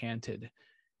enchanted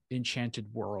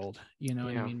world,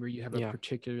 what I mean, where you have a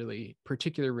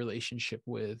particular relationship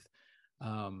with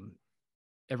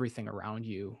everything around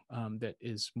you that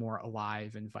is more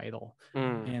alive and vital.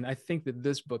 And I think that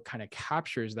this book kind of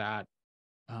captures that,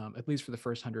 at least for the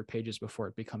first 100 pages before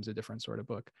it becomes a different sort of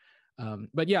book.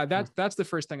 But yeah, that's the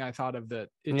first thing I thought of, that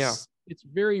it's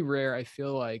very rare. I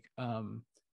feel like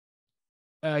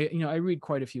I read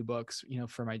quite a few books,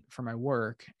 for my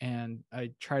work, and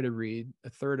I try to read a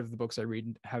third of the books I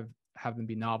read have them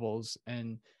be novels,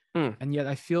 and yet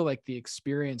I feel like the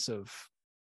experience of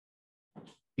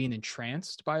being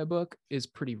entranced by a book is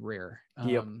pretty rare.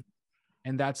 And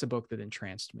that's a book that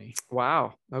entranced me.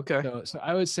 Wow. Okay. So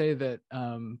I would say that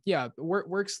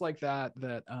works like that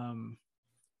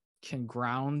can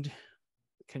ground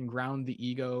the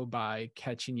ego by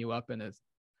catching you up in a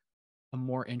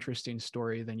more interesting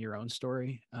story than your own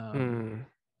story.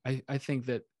 I think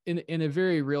that in a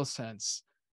very real sense,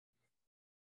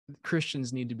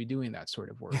 Christians need to be doing that sort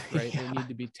of work, right? They need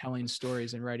to be telling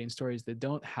stories and writing stories that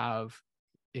don't have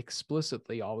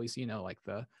explicitly always, like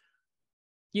the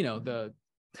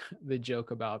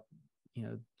joke about,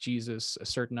 Jesus, a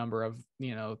certain number of,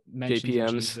 mentions of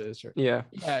Jesus, or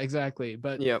exactly.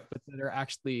 But that are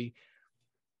actually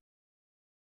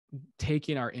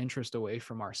taking our interest away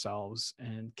from ourselves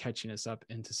and catching us up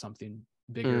into something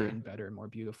bigger and better and more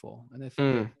beautiful. And I think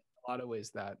that in a lot of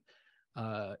ways that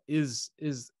is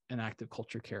an act of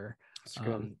culture care,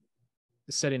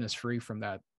 setting us free from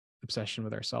that obsession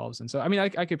with ourselves. And so, I mean, I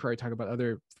could probably talk about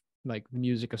other, like the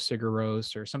music of Sigur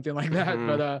Rós or something like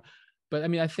that. But I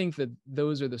mean, I think that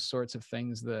those are the sorts of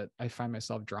things that I find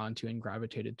myself drawn to and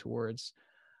gravitated towards,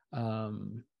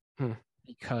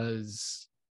 because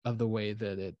of the way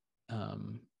that it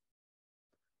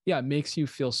makes you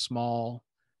feel small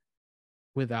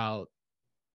without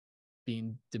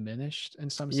being diminished in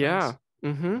some sense.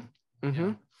 Something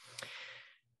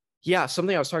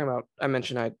I was talking about, I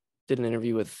mentioned I did an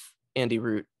interview with Andy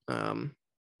Root, and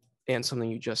something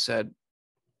you just said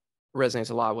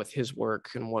resonates a lot with his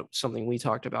work and something we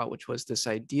talked about, which was this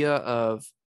idea of,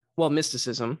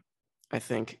 mysticism. I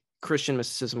think Christian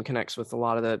mysticism connects with a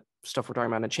lot of the stuff we're talking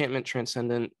about: enchantment,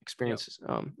 transcendent experiences,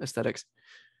 aesthetics.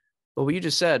 But what you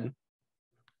just said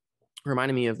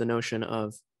reminded me of the notion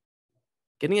of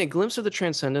getting a glimpse of the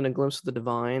transcendent, a glimpse of the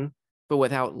divine, but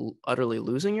without utterly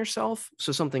losing yourself.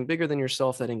 So something bigger than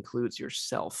yourself that includes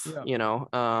yourself,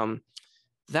 Yeah.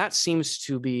 that seems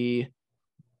to be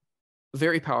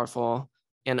very powerful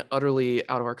and utterly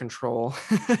out of our control.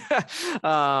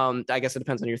 I guess it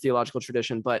depends on your theological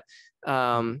tradition, but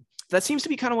that seems to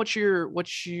be kind of what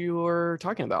you're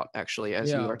talking about, actually,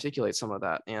 as you articulate some of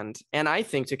that. And I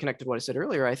think, to connect to what I said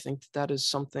earlier, I think that is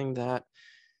something that,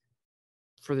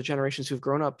 for the generations who've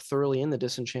grown up thoroughly in the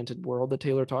disenchanted world that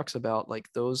Taylor talks about, like,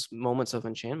 those moments of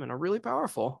enchantment are really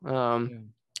powerful,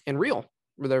 and real.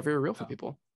 They're very real for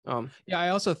people. I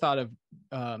also thought of,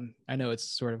 I know it's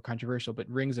sort of controversial, but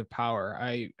Rings of Power.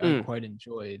 I quite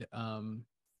enjoyed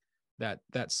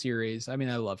that series. I mean,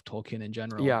 I love Tolkien in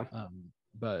general,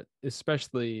 but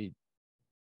especially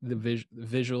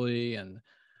visually, and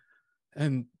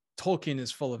Tolkien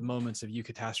is full of moments of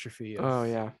eucatastrophe.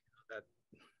 That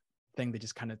thing that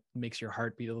just kind of makes your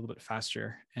heart beat a little bit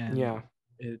faster. And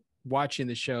watching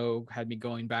the show had me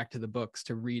going back to the books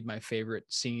to read my favorite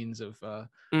scenes of or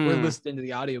listening to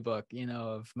the audiobook,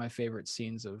 of my favorite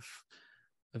scenes of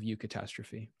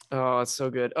eucatastrophe. Oh, it's so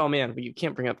good. Oh man, but you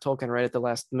can't bring up Tolkien right at the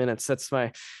last minutes. That's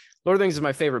my Lord of the Rings is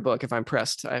my favorite book. If I'm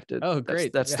pressed, I have to. Oh,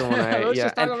 great. That's the one. Let's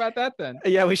just talk about that then.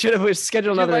 Yeah, we should have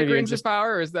scheduled another interview. Rings of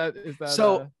Power? Or is that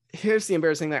so? Here's the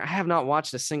embarrassing thing. I have not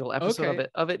watched a single episode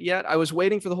of it yet. I was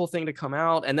waiting for the whole thing to come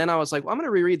out, and then I was like, well, I'm going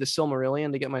to reread the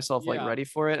Silmarillion to get myself like ready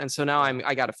for it. And so now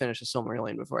I got to finish the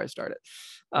Silmarillion before I start it.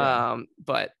 We got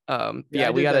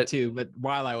that too. But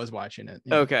while I was watching it,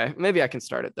 okay, maybe I can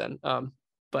start it then.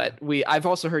 But I've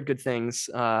also heard good things.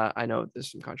 I know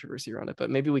there's some controversy around it, but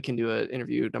maybe we can do an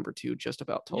interview number 2 just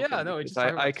about Tolkien. Yeah, no,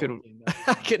 I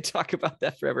could talk about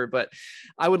that forever. But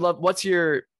I would love.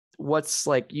 What's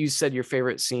like you said your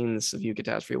favorite scenes of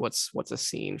eucatastrophe? What's a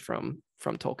scene from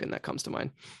Tolkien that comes to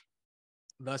mind?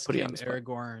 Thus came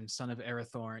Aragorn, son of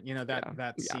Arathorn.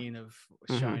 That scene of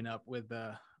showing up with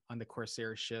on the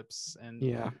Corsair ships, and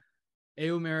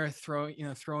Eomer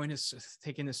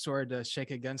taking his sword to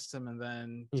shake against him, and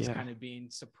then just kind of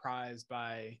being surprised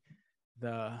by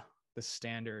the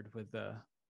standard with the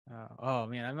oh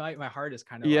man, my heart is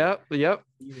kind of even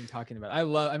talking about it.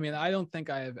 I don't think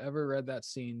I have ever read that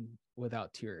scene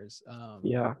without tears,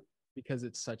 because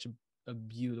it's such a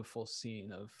beautiful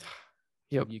scene of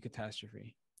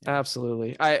eucatastrophe.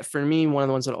 Absolutely. For me, one of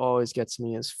the ones that always gets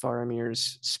me is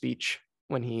Faramir's speech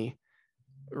when he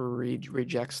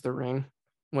rejects the ring,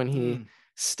 when he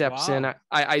steps in.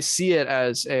 I see it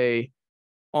as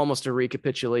almost a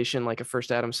recapitulation, like a first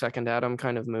Adam, second Adam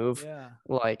kind of move.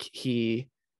 Like he,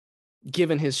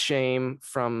 given his shame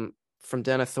from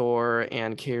Denethor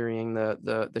and carrying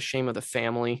the shame of the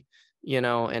family,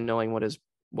 and knowing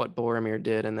what Boromir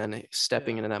did, and then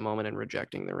stepping into that moment and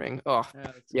rejecting the ring.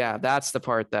 That's the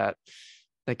part that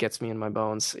gets me in my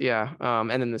bones. And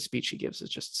then the speech he gives is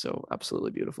just so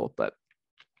absolutely beautiful. But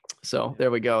so there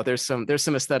we go. There's some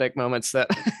aesthetic moments that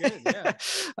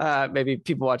maybe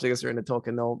people watching this are into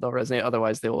Tolkien. They'll resonate.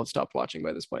 Otherwise, they will have stopped watching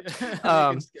by this point.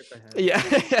 That's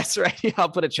right. I'll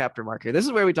put a chapter marker. This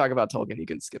is where we talk about Tolkien. You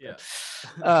can skip it.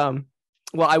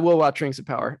 Well, I will watch Rings of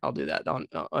Power. I'll do that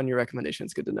on your recommendation.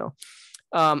 It's good to know.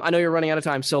 I know you're running out of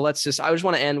time, so I just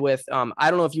want to end with,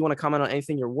 I don't know if you want to comment on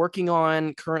anything you're working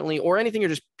on currently or anything you're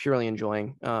just purely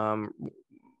enjoying,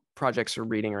 projects or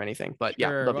reading or anything, but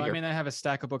Well, I have a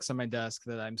stack of books on my desk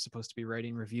that I'm supposed to be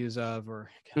writing reviews of,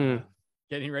 or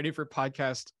getting ready for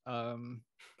podcast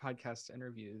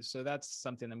interviews. So that's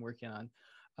something I'm working on.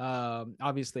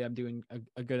 Obviously I'm doing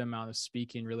a good amount of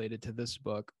speaking related to this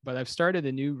book, but I've started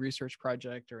a new research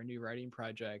project or a new writing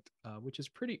project, which is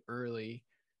pretty early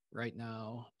right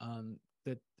now,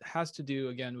 that has to do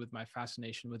again with my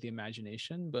fascination with the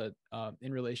imagination, but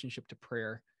in relationship to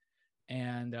prayer.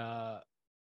 And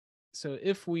so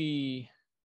I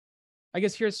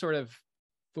guess here's sort of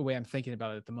the way I'm thinking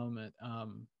about it at the moment.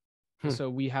 So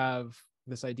we have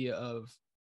this idea of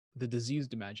the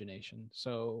diseased imagination.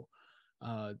 So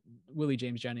Willie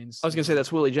James Jennings. I was going to say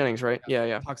that's Willie Jennings, right?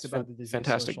 Yeah. Talks about the diseased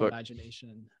fantastic social book.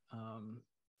 Imagination.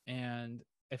 And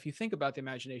if you think about the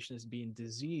imagination as being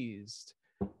diseased,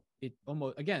 it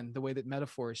almost, again, the way that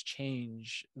metaphors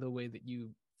change the way that you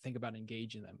think about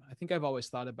engaging them. I think I've always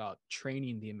thought about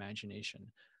training the imagination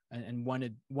and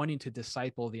wanting to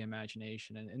disciple the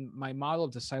imagination. And my model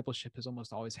of discipleship has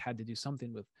almost always had to do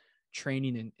something with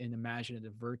training in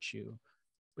imaginative virtue.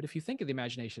 But if you think of the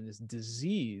imagination as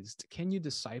diseased, can you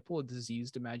disciple a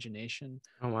diseased imagination?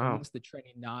 Oh, wow. Does the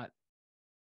training not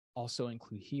also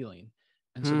include healing?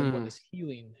 And so then what does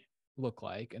healing look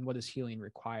like? And what does healing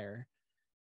require?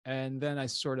 And then I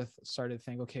sort of started to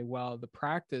think, okay, well, the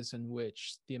practice in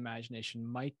which the imagination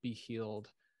might be healed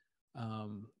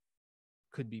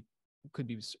could be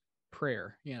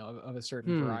prayer, of a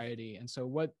certain variety. And so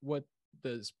what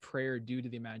does prayer do to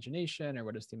the imagination, or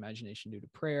what does the imagination do to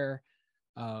prayer?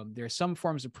 There are some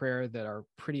forms of prayer that are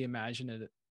pretty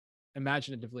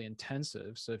imaginatively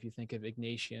intensive. So if you think of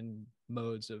Ignatian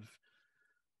modes of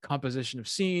composition of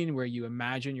scene, where you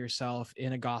imagine yourself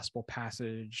in a gospel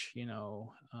passage, and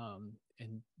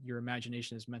your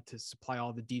imagination is meant to supply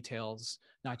all the details,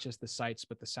 not just the sights,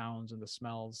 but the sounds and the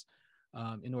smells,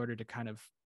 in order to kind of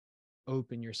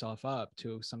open yourself up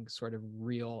to some sort of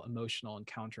real emotional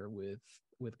encounter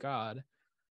with God.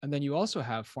 And then you also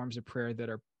have forms of prayer that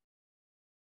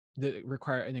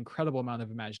require an incredible amount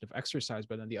of imaginative exercise,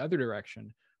 but in the other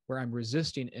direction, where I'm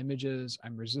resisting images,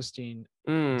 I'm resisting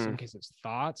in some cases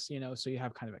thoughts, so you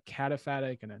have kind of a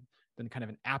cataphatic and then kind of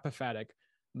an apophatic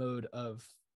mode of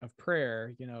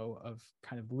prayer, of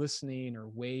kind of listening or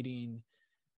waiting.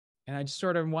 And I just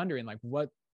sort of wondering, like,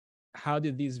 how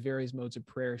did these various modes of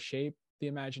prayer shape the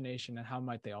imagination, and how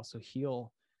might they also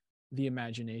heal the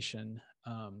imagination,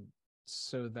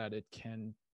 so that it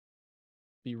can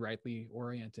be rightly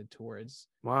oriented towards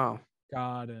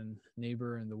God and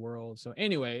neighbor and the world. So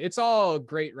anyway, it's all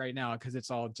great right now because it's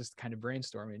all just kind of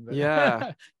brainstorming. But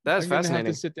yeah, that's I'm fascinating. gonna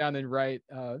have to sit down and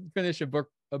finish a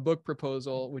book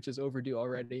proposal, which is overdue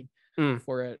already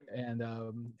for it, and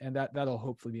that'll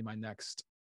hopefully be my next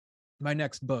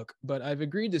book. But I've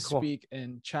agreed to speak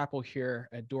in chapel here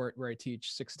at Dort, where I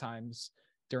teach 6 times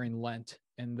during Lent,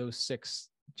 and those 6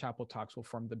 chapel talks will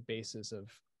form the basis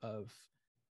of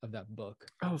that book.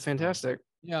 Oh, fantastic.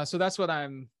 Yeah, so that's what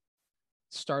I'm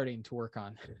starting to work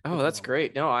on. Oh, that's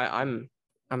great. No, I'm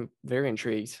very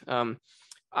intrigued.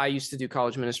 I used to do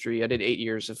college ministry. I did 8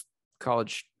 years of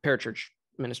college parachurch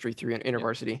ministry through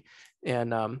InterVarsity.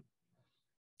 And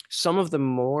some of the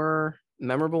more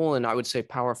memorable and I would say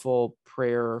powerful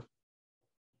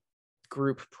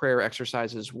group prayer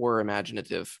exercises were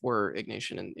imaginative, were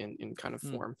Ignatian in kind of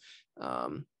form,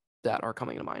 that are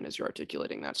coming to mind as you're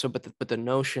articulating that. So, but the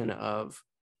notion of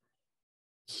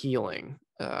healing,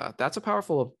 that's a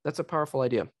powerful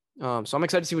idea. So I'm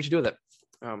excited to see what you do with it.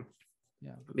 It'd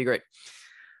be great.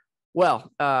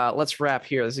 Well, let's wrap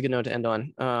here. This is a good note to end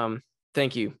on.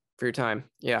 Thank you for your time.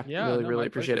 Yeah, really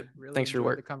appreciate it. Really Thanks for your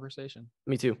work. the conversation.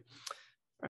 Me too.